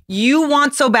now. You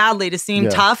want so badly to seem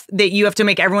tough that you have to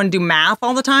make everyone do math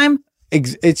all the time.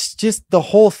 It's just the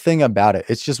whole thing about it.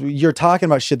 It's just you're talking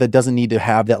about shit that doesn't need to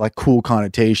have that like cool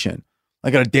connotation.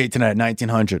 I got a date tonight at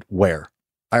 1900. Where?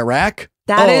 Iraq?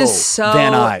 That is so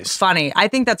Van Nuys. funny. I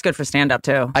think that's good for stand-up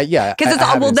too. Yeah. Because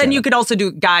it's then you could also do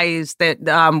guys that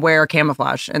wear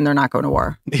camouflage and they're not going to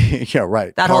war. Yeah,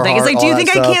 right. That whole thing. It's like, do you think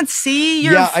I can't see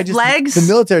your legs? The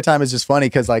military time is just funny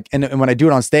because like, and when I do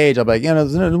it on stage, I'll be like,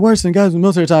 the worse than guys with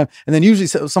military time. And then usually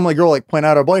some like girl like point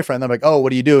out her boyfriend. And I'm like, oh,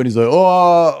 what do you do? And he's like,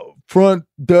 front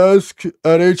desk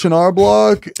at H&R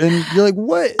Block. And you're like,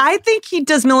 what? I think he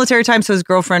does military time so his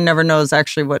girlfriend never knows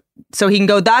actually what. So he can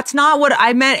go, that's not what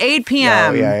I meant, 8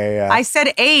 p.m. Oh, yeah. I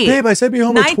said 8. Babe, I said be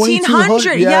home at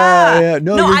 1900. Yeah.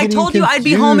 No, I told you I'd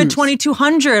be home at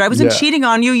 2200. I wasn't cheating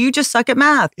on you. You just suck at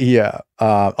math. Yeah.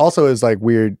 Also, it's like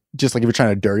weird. Just like if you're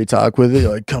trying to dirty talk with it,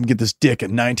 you're like, come get this dick at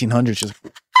 1900. Just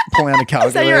pulling on the calculator.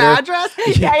 Is that your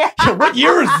address? Yeah. What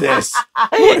year is this?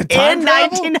 In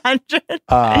 1900.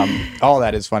 All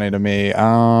that is funny to me.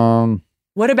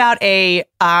 What about a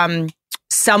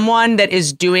someone that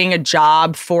is doing a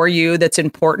job for you that's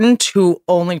important who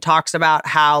only talks about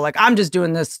how like I'm just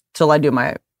doing this till I do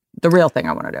the real thing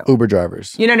I want to do. Uber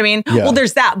drivers. You know what I mean? Yeah. Well,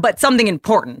 there's that, but something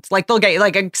important. Like they'll get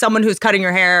like someone who's cutting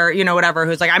your hair, whatever,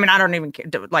 who's like, I mean, I don't even care.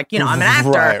 Like, I'm an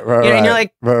actor. Right. And you're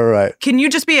like, right. Can you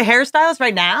just be a hairstylist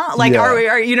right now? Like,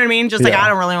 are you know what I mean? Just like, I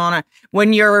don't really want to,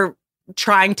 when you're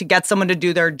trying to get someone to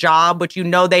do their job, but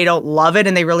they don't love it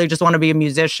and they really just want to be a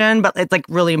musician, but it's like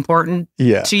really important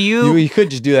to you. You could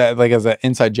just do that like as an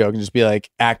inside joke and just be like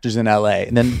actors in LA.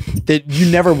 And then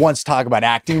you never once talk about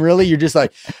acting really. You're just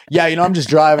like, I'm just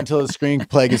driving until the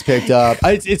screenplay gets picked up.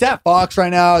 It's at Fox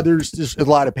right now. There's just a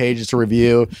lot of pages to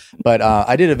review. But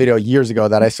I did a video years ago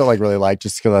that I still like really liked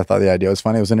just because I thought the idea was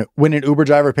funny. It was when an Uber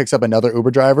driver picks up another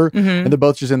Uber driver and they're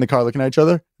both just in the car looking at each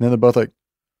other. And then they're both like,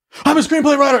 I'm a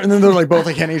screenplay writer. And then they're like both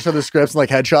like handing each other scripts and like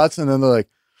headshots. And then they're like,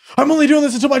 I'm only doing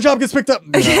this until my job gets picked up.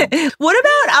 You know? What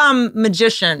about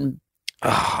magician?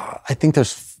 I think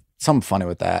there's something funny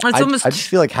with that. It's almost- I just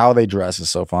feel like how they dress is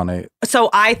so funny.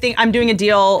 So I think I'm doing a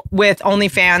deal with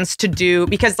OnlyFans to do,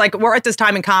 because like we're at this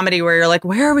time in comedy where you're like,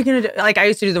 where are we going to do, like I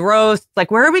used to do the roast, like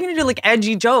where are we going to do like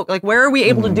edgy joke? Like where are we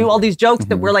able to do all these jokes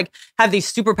that we're like have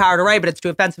these superpower to write, but it's too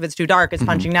offensive, it's too dark, it's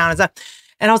punching down, it's up.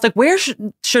 And I was like, where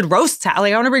should roasts have?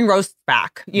 Like I want to bring roasts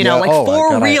back, you know, like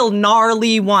for real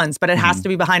gnarly ones, but it has to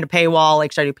be behind a paywall.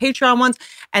 Like should I do Patreon ones?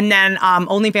 And then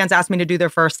OnlyFans asked me to do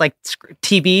their first like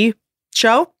TV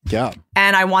show. Yeah.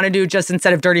 And I want to do, just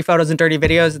instead of dirty photos and dirty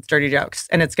videos, it's dirty jokes.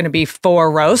 And it's going to be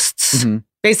 4 roasts,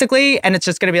 basically. And it's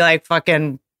just going to be like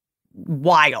fucking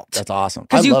wild. That's awesome.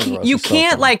 Because you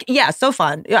can't like, so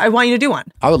fun. I want you to do one.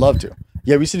 I would love to.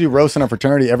 Yeah, we used to do roasts in our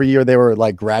fraternity. Every year they were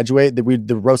like graduate. We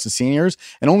the roast of seniors,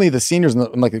 and only the seniors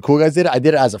and like the cool guys did it. I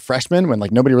did it as a freshman when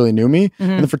like nobody really knew me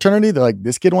in the fraternity. They're like,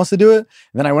 this kid wants to do it. And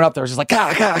then I went up there, I was just like,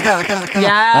 Yes.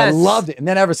 I loved it. And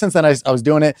then ever since then, I was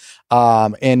doing it.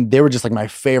 And they were just like my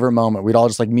favorite moment. We'd all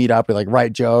just like meet up, we like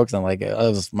write jokes, and like it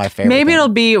was my favorite. Maybe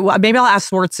thing. maybe I'll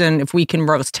ask Swartzen if we can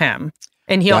roast him.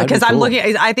 And he'll, because I'm looking,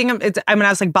 I think I'm gonna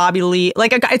ask like Bobby Lee,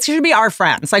 like it should be our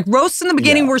friends. Like roasts in the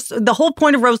beginning were, the whole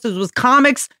point of roasts was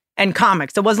comics and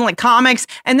comics. It wasn't like comics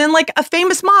and then like a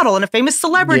famous model and a famous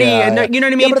celebrity. And you know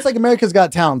what I mean? Yeah, but it's like America's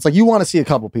Got Talent. It's like you want to see a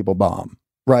couple people bomb.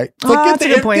 Right. It's like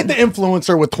get the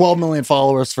influencer with 12 million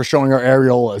followers for showing her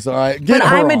areolas. All right. But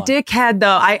I'm a dickhead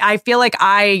though. I feel like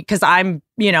because I'm,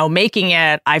 making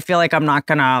it, I feel like I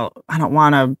don't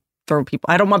want to throw people.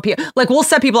 I don't want people, like we'll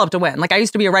set people up to win. Like I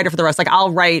used to be a writer for the roast. Like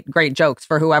I'll write great jokes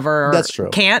for whoever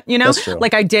can't, That's true.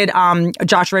 Like I did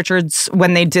Josh Richards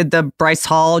when they did the Bryce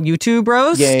Hall YouTube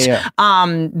roast. Yeah.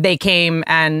 They came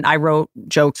and I wrote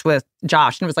jokes with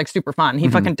Josh and it was like super fun. He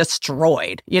fucking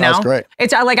destroyed, That's great.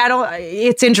 It's like,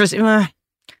 it's interesting.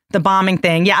 The bombing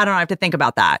thing. Yeah, I don't know. I have to think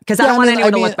about that because I don't want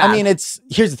anyone to look bad. I mean,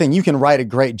 here's the thing. You can write a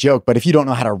great joke, but if you don't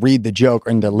know how to read the joke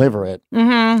and deliver it,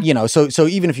 so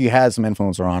even if you had some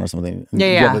influencer on or something, you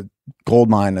have a gold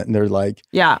mine and they're like,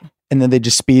 and then they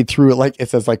just speed through it. Like it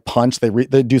says like punch.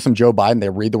 They do some Joe Biden. They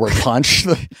read the word punch.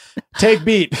 Take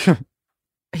beat.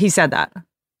 He said that.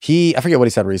 I forget what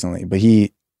he said recently, but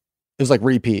it was like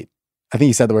repeat. I think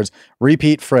he said the words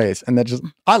repeat phrase. And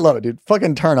I love it, dude.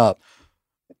 Fucking turn up.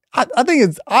 I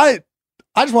think I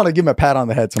just want to give him a pat on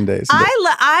the head some days.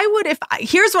 I would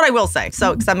here's what I will say.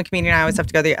 So, because I'm a comedian, I always have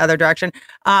to go the other direction.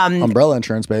 Umbrella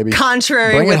insurance, baby.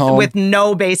 Contrary with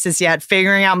no basis yet,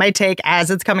 figuring out my take as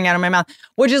it's coming out of my mouth,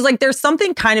 which is like, there's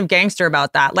something kind of gangster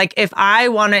about that. Like if I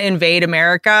want to invade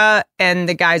America and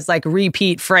the guy's like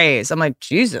repeat phrase, I'm like,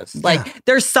 Jesus, like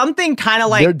there's something kind of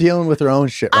like they're dealing with their own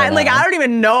shit. Right now. I don't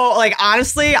even know. Like,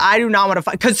 honestly, I do not want to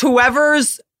fight because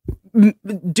whoever's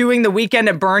doing the Weekend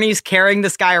at Bernie's carrying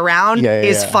this guy around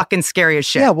is fucking scary as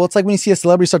shit. Yeah, well, it's like when you see a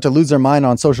celebrity start to lose their mind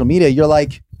on social media, you're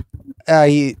like,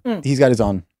 he's got his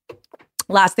own.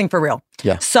 Last thing for real.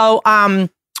 Yeah. So,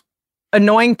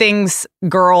 annoying things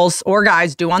girls or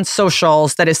guys do on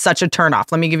socials that is such a turnoff.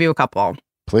 Let me give you a couple.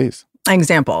 Please.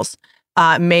 Examples.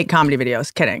 Make comedy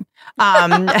videos. Kidding.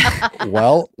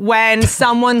 Well, when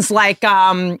someone's like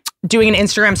doing an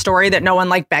Instagram story that no one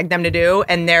like begged them to do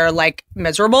and they're like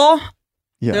miserable.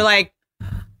 Yeah. They're like,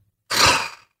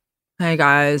 hey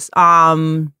guys, I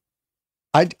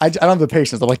don't have the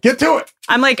patience. I'm like, get to it.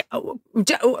 I'm like, do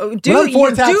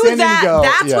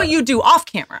that. That's what you do off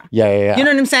camera. Yeah. You know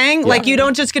what I'm saying? Yeah. Like you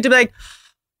don't just get to be like,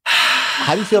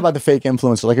 how do you feel about the fake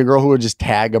influencer? Like a girl who would just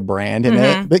tag a brand in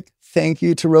it. Like, thank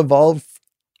you to Revolve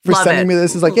for sending me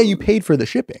this. Is like, yeah, you paid for the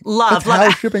shipping. That's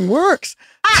how shipping works.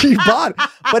 She bought it.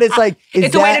 But it's like,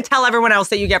 it's a way to tell everyone else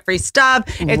that you get free stuff.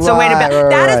 It's a way to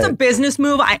that is a business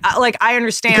move. I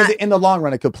understand. Because in the long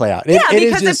run, it could play out.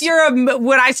 Because if you're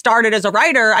when I started as a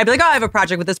writer, I'd be like, oh, I have a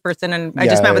project with this person and I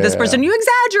just met with this person. You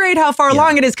exaggerate how far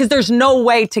along it is because there's no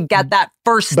way to get that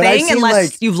first thing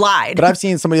unless you've lied. But I've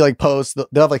seen somebody like post,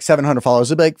 they'll have like 700 followers.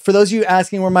 They'll be like, for those of you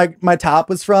asking where my top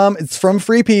was from, it's from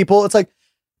Free People. It's like,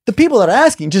 the people that are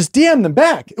asking, just DM them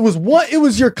back. It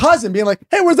was your cousin being like,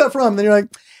 hey, where's that from? And then you're like,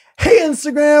 hey,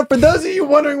 Instagram, for those of you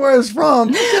wondering where it's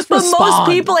from, just respond. But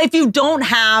most people, if you don't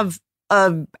have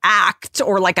a act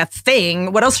or like a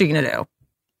thing, what else are you going to do?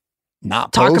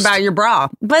 Not talk post about your bra.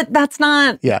 But that's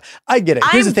not. Yeah, I get it.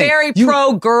 I'm very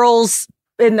pro girls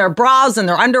in their bras and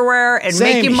their underwear and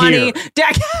making money.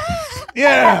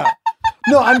 Yeah.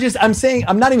 No, I'm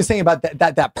not even saying about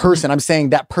that person. I'm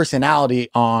saying that personality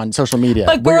on social media.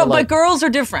 But girls are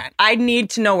different. I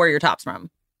need to know where your top's from.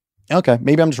 Okay,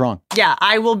 maybe I'm just wrong. Yeah,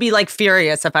 I will be like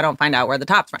furious if I don't find out where the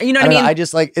top's from. You know what I mean? I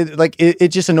just like it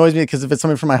just annoys me because if it's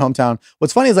somebody from my hometown,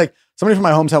 what's funny is like somebody from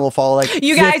my hometown will follow like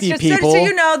you guys 50 just people. so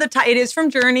you know it is from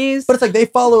Journeys. But it's like they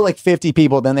follow like 50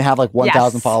 people, then they have like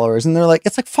 1,000 Yes. followers, and they're like,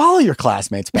 it's like follow your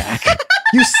classmates back.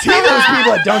 You see those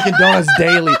people at Dunkin' Donuts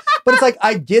daily, but it's like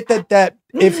I get that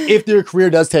if their career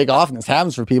does take off and this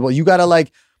happens for people, you gotta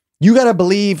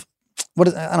believe. I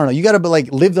don't know. You gotta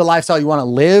like live the lifestyle you want to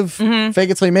live. Fake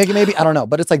it till you make it. Maybe I don't know,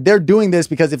 but it's like they're doing this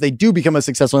because if they do become a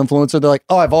successful influencer, they're like,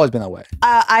 oh, I've always been that way.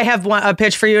 I have a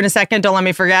pitch for you in a second. Don't let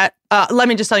me forget. Let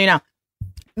me just tell you now.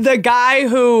 The guy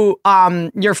who,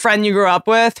 your friend you grew up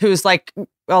with, who's like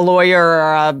a lawyer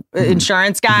or a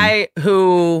insurance guy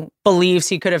who believes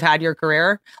he could have had your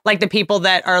career. Like the people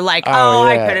that are like,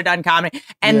 I could have done comedy.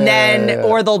 And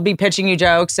or they'll be pitching you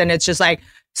jokes and it's just like,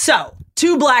 so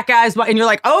 2 black guys, and you're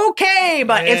like, okay,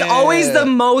 but it's always the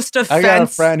most offense. I got a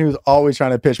friend who's always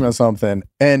trying to pitch me on something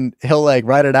and he'll like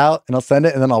write it out and I'll send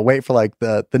it and then I'll wait for like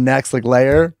the next like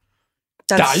layer.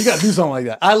 You gotta do something like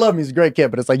that. I love him. He's a great kid,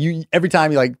 but it's like every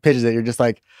time he like pitches it, you're just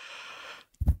like,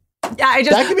 yeah,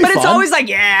 it's always like,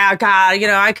 yeah, God, you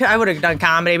know, I would have done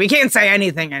comedy. We can't say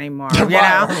anything anymore, you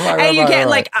know? And you can't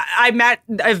like, I met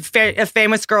a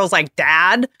famous girl's like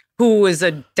dad who was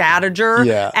a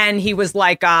dadager, and he was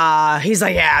like, he's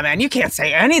like, yeah, man, you can't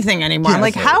say anything anymore. I'm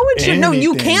like, how would you know?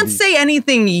 You can't say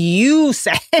anything you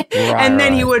say. And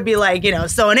then he would be like, you know,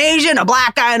 so an Asian, a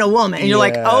black guy, and a woman. And you're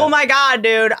like, oh my God,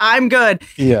 dude, I'm good.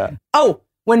 Yeah. Oh,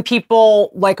 when people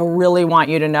like really want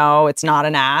you to know it's not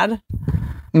an ad.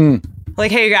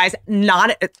 Like, hey, you guys,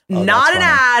 not an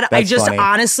ad. That's I just funny.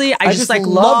 honestly, I just like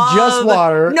love Just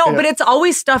Water. No, but it's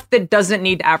always stuff that doesn't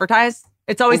need to advertise.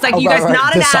 It's always like, you guys,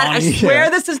 not an ad. I swear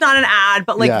this is not an ad,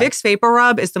 but like Vicks Vapor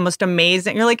Rub is the most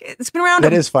amazing. You're like, it's been around.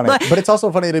 That is funny. But it's also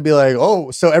funny to be like,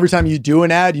 oh, so every time you do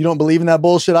an ad, you don't believe in that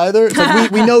bullshit either? It's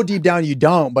like, we know deep down you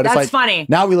don't, but it's That's like, funny.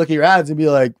 Now we look at your ads and be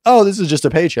like, oh, this is just a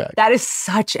paycheck. That is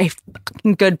such a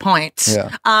fucking good point. Yeah.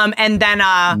 And then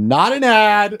not an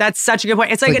ad. That's such a good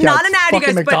point. It's like not an ad, you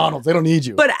guys. McDonald's, they don't need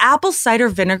you. But apple cider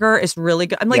vinegar is really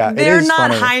good. I'm like, they're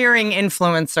not hiring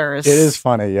influencers. It is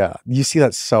funny, yeah. You see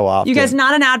that so often. You guys,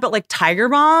 not an ad, but like Tiger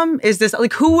Balm is this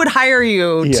like who would hire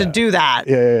you to do that?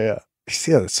 Yeah. You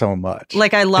see that so much.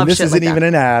 Like I love and this shit isn't like even that.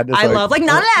 an ad. It's I love like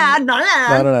not an ad. Not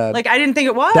an ad. Like I didn't think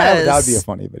it was. That would be a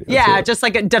funny video. Yeah, too. just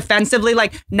like defensively,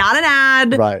 like not an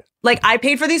ad. Right. Like I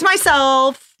paid for these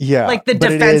myself. Yeah. Like the but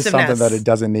defensiveness. It is something that it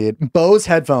doesn't need. Bose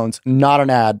headphones, not an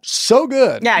ad. So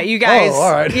good. Yeah, you guys. Oh,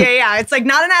 all right. Yeah. It's like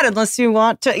not an ad unless you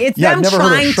want to. It's them I've never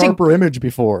trying heard a sharper image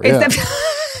before. It's Yeah. them.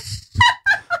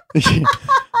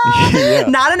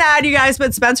 Not an ad, you guys,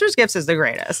 but Spencer's Gifts is the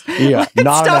greatest. Yeah,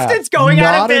 not stuff an ad. that's going out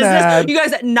Not of an business. ad. You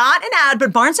guys, not an ad,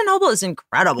 but Barnes and Noble is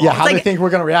incredible. Yeah, It's how like, they think we're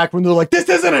gonna react when they're like, "This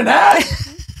isn't an ad.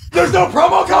 There's no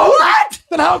promo code." What?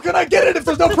 Then how can I get it if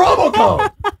there's no promo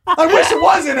code? I wish it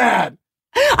was an ad.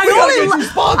 I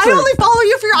only follow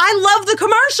you for your. I love the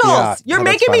commercials. Yeah, You're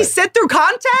that's making me funny. sit through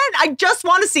content. I just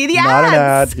want to see the Not an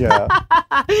ads. ad. Yeah.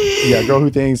 Yeah. Girl who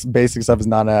thinks basic stuff is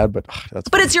not an ad, but that's.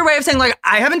 But it's your way of saying like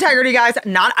I have integrity, guys.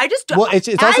 Not I just. Well, it's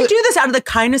I also- do this out of the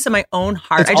kindness of my own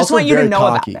heart. It's I just also want you to very know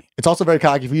cocky. about it. It's also very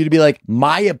cocky for you to be like,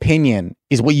 my opinion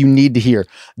is what you need to hear.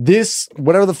 This,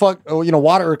 whatever the fuck,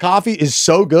 water or coffee is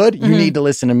so good, you need to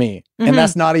listen to me. And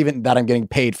that's not even that I'm getting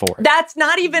paid for. That's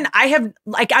not even.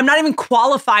 I'm not even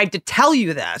qualified to tell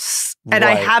you this, and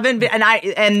I Right. haven't been.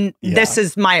 And this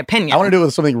is my opinion. I want to do it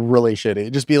with something really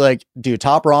shitty. Just be like, dude,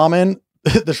 Top Ramen,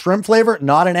 the shrimp flavor,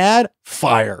 not an ad,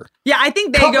 fire. Yeah, I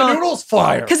think they Cup go of noodles,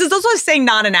 fire. because it's also saying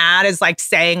not an ad is like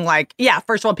saying like, yeah,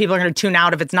 first of all, people are going to tune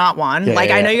out if it's not one. Yeah, like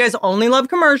yeah, I know yeah. you guys only love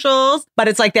commercials, but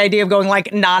it's like the idea of going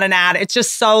like not an ad. It's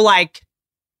just so like,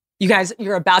 you guys,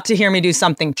 you're about to hear me do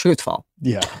something truthful.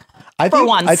 Yeah. For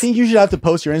once. I think you should have to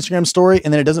post your Instagram story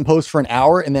and then it doesn't post for an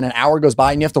hour and then an hour goes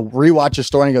by and you have to rewatch your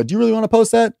story and go, do you really want to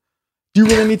post that? Do you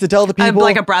really need to tell the people?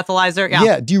 Like a breathalyzer. Yeah.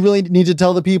 Yeah. Do you really need to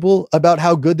tell the people about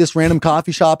how good this random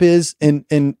coffee shop is in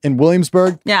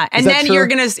Williamsburg? Yeah. And then you're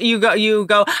going to, you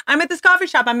go, I'm at this coffee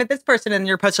shop. I'm at this person. And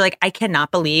your posts are like, I cannot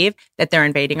believe that they're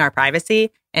invading our privacy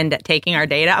and taking our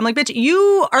data. I'm like, bitch,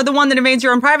 you are the one that invades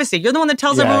your own privacy. You're the one that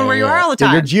tells everyone where you are all the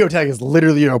time. Your geotag is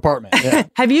literally your apartment. Yeah.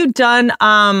 Have you done,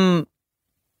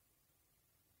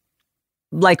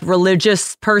 like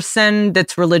religious person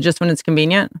that's religious when it's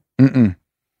convenient? Mm-mm.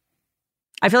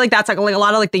 I feel like that's like a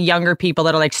lot of like the younger people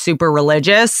that are like super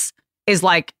religious is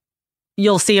like,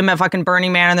 you'll see them at fucking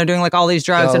Burning Man and they're doing like all these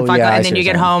drugs and I then see you what get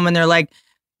you're saying. home and they're like,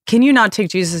 can you not take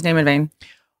Jesus' name in vain?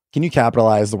 Can you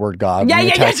capitalize the word God? Yeah, when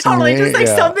you're yeah, texting totally. me? Just like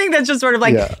something that's just sort of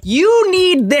like, you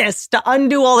need this to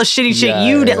undo all the shitty shit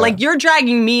you did. Like, you're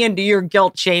dragging me into your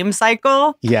guilt shame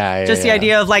cycle. Yeah. Just the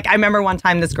idea of like, I remember one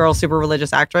time this girl, super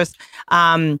religious actress,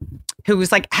 who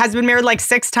was like, has been married like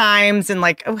 6 times and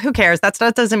like, who cares? That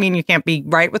doesn't mean you can't be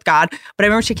right with God. But I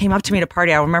remember she came up to me at a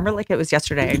party. I remember like it was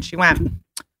yesterday, and she went,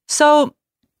 so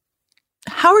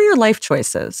how are your life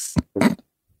choices?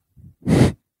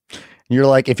 You're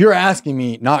like, if you're asking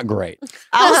me, not great.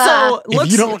 Also,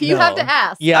 you have to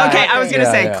ask. Yeah. Okay, I was going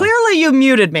to say, clearly you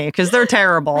muted me because they're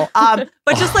terrible. But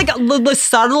just like the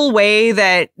subtle way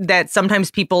that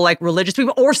sometimes people, like religious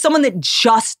people, or someone that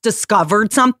just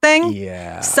discovered something.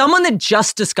 Yeah. Someone that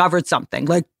just discovered something.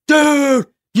 Like, dude,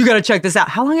 you got to check this out.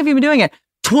 How long have you been doing it?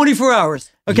 24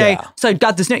 hours. Okay. Yeah. So I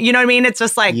got this. You know what I mean? It's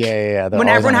just like when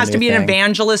everyone has to be an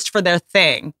evangelist for their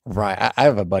thing. Right. I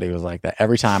have a buddy who was like that.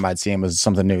 Every time I'd see him was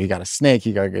something new. He got a snake.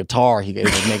 He got a guitar. He was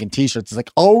like making t-shirts. It's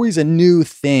like always a new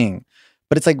thing.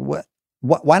 But it's like, what?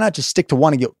 Why not just stick to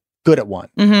one and get good at one?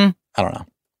 Mm-hmm. I don't know.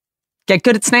 Get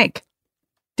good at snake.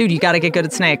 Dude, you got to get good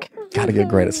at snake. Got to get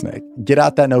great at snake. Get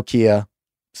out that Nokia.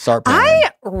 Start playing.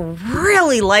 I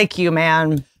really like you,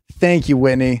 man. Thank you,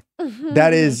 Whitney.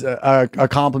 That is a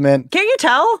compliment. Can't you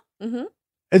tell? Mm-hmm.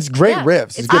 It's great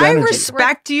riffs. It's good I energy.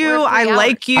 respect you. I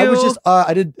like you. I was just,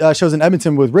 I did shows in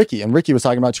Edmonton with Ricky, and Ricky was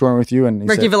talking about touring with you. And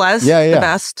Ricky Velez, the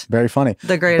best. Very funny.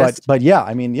 The greatest. But yeah,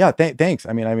 I mean, thanks.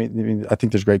 I mean, I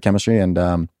think there's great chemistry. And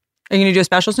are you going to do a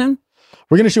special soon?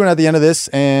 We're going to shoot it at the end of this.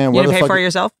 And you going to pay for it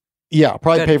yourself? Yeah,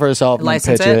 probably pay for it yourself.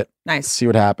 License pitch it. Nice. See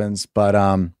what happens. But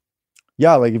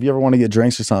yeah, like if you ever want to get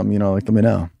drinks or something, like let me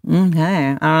know. Okay. I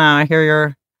don't know. I hear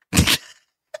your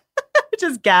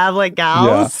just gab like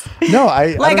gals. Yeah. No,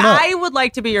 I don't know. I would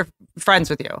like to be your friends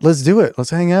with you. Let's do it.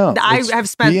 Let's hang out. I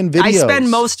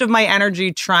spend most of my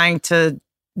energy trying to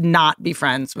not be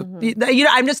friends with you.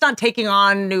 I'm just not taking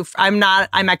on I'm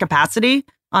at capacity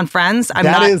on friends.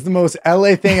 That is the most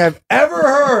LA thing I've ever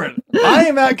heard. I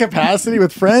am at capacity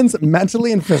with friends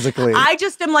mentally and physically. I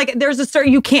just am like, there's a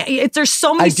certain, you can't, there's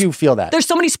so many. I do feel that. There's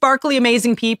so many sparkly,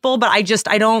 amazing people, but I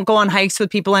don't go on hikes with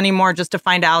people anymore just to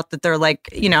find out that they're like,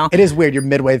 It is weird. You're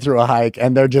midway through a hike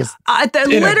and they're just.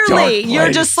 Literally,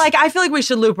 you're just like, I feel like we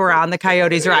should loop around. The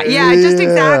coyotes are out. Yeah, just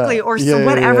exactly. Or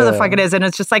whatever the fuck it is. And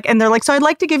it's just like, and they're like, so I'd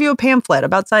like to give you a pamphlet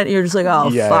about side. You're just like, oh,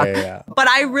 fuck. Yeah. But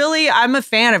I'm a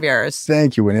fan of yours.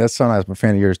 Thank you, Winnie. That's so nice. I'm a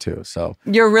fan of yours too. So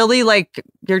you're really like,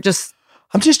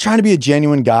 I'm just trying to be a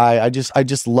genuine guy. I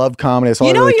just love comedy. That's all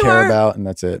I really care about, and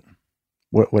that's it.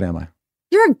 What am I?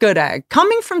 You're a good egg.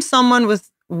 Coming from someone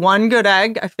with one good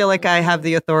egg, I feel like I have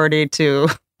the authority to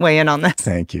weigh in on this.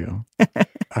 Thank you.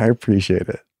 I appreciate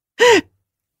it.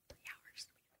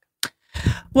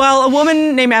 Well, a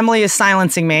woman named Emily is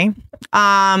silencing me. You're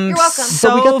welcome.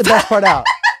 So we got the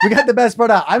best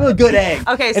part out. I'm a good egg.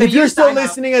 Okay, so and if you're still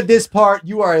listening at this part,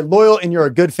 you are loyal and you're a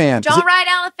good fan. Don't ride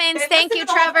elephants. Thank you,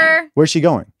 Trevor. Where's she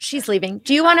going? She's leaving.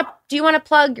 Do you want to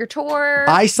plug your tour?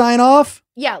 I sign off?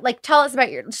 Yeah, like tell us about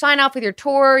sign off with your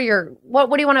tour. What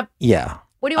do you want to? Yeah.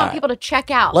 What do you want people to check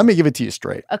out? Let me give it to you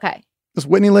straight. Okay. This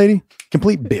Whitney lady,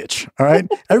 complete bitch. All right.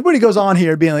 Everybody goes on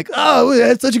here being like, oh,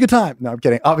 that's such a good time. No, I'm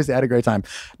kidding. Obviously, I had a great time.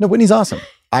 No, Whitney's awesome.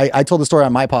 I told the story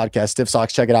on my podcast, Stiff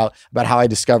Socks, check it out, about how I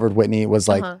discovered Whitney. It was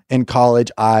like in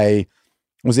college, I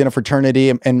was in a fraternity,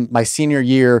 and my senior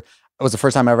year, it was the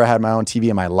first time I ever had my own TV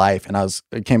in my life. And I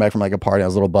came back from like a party. I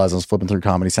was a little buzzed. I was flipping through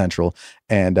Comedy Central,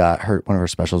 and one of her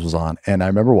specials was on. And I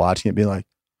remember watching it, being like,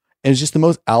 it was just the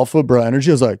most alpha bro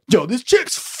energy. I was like, yo, this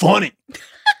chick's funny.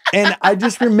 And I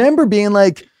just remember being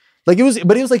like it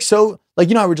was like so, like,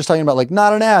 we were just talking about like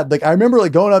not an ad. Like I remember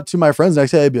like going up to my friends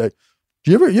next day, I'd be like,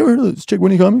 you ever heard of this chick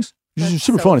Whitney Cummings? She's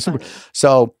super funny.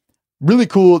 So really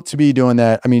cool to be doing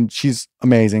that. I mean, she's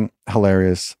amazing,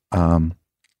 hilarious.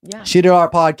 She did our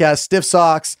podcast, Stiff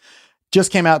Socks,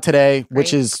 just came out today,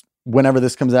 which is whenever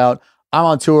this comes out. I'm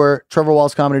on tour,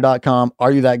 TrevorWallaceComedy.com,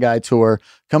 Are You That Guy tour,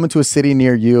 coming to a city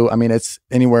near you. I mean, it's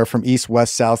anywhere from east,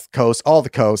 west, south, coast, all the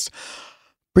coast.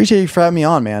 Appreciate you for having me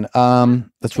on, man.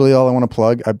 That's really all I want to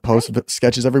plug. I post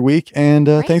sketches every week, and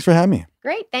thanks for having me.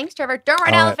 Great. Thanks, Trevor. Don't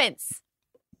ride elephants.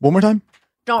 One more time?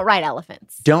 Don't ride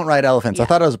elephants. Don't ride elephants. Yeah. I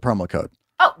thought it was a promo code.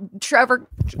 Oh, Trevor.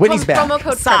 Whitney's back. Promo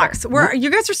code Socks.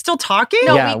 You guys are still talking?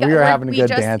 No, yeah, we were having a good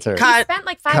banter. He spent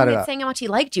like 5 minutes saying how much he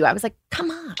liked you. I was like, come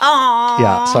on. Aww.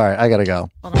 Yeah, sorry. I got to go.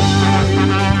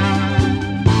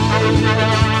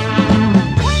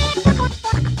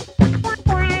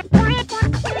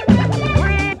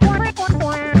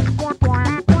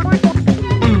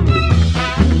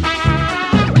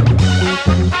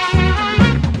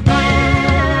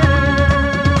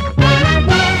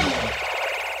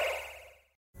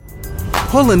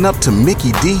 Pulling up to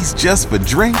Mickey D's just for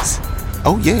drinks?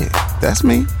 Oh yeah, that's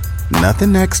me.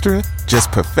 Nothing extra,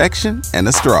 just perfection and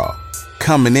a straw.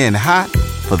 Coming in hot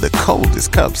for the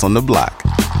coldest cups on the block.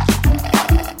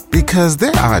 Because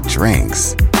there are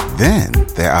drinks. Then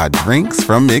there are drinks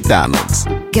from McDonald's.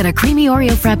 Get a creamy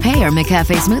Oreo frappe or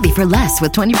McCafe smoothie for less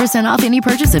with 20% off any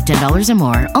purchase of $10 or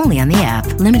more. Only on the app.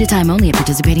 Limited time only at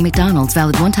participating McDonald's.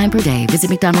 Valid one time per day. Visit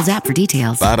McDonald's app for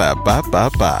details.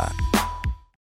 Ba-da-ba-ba-ba.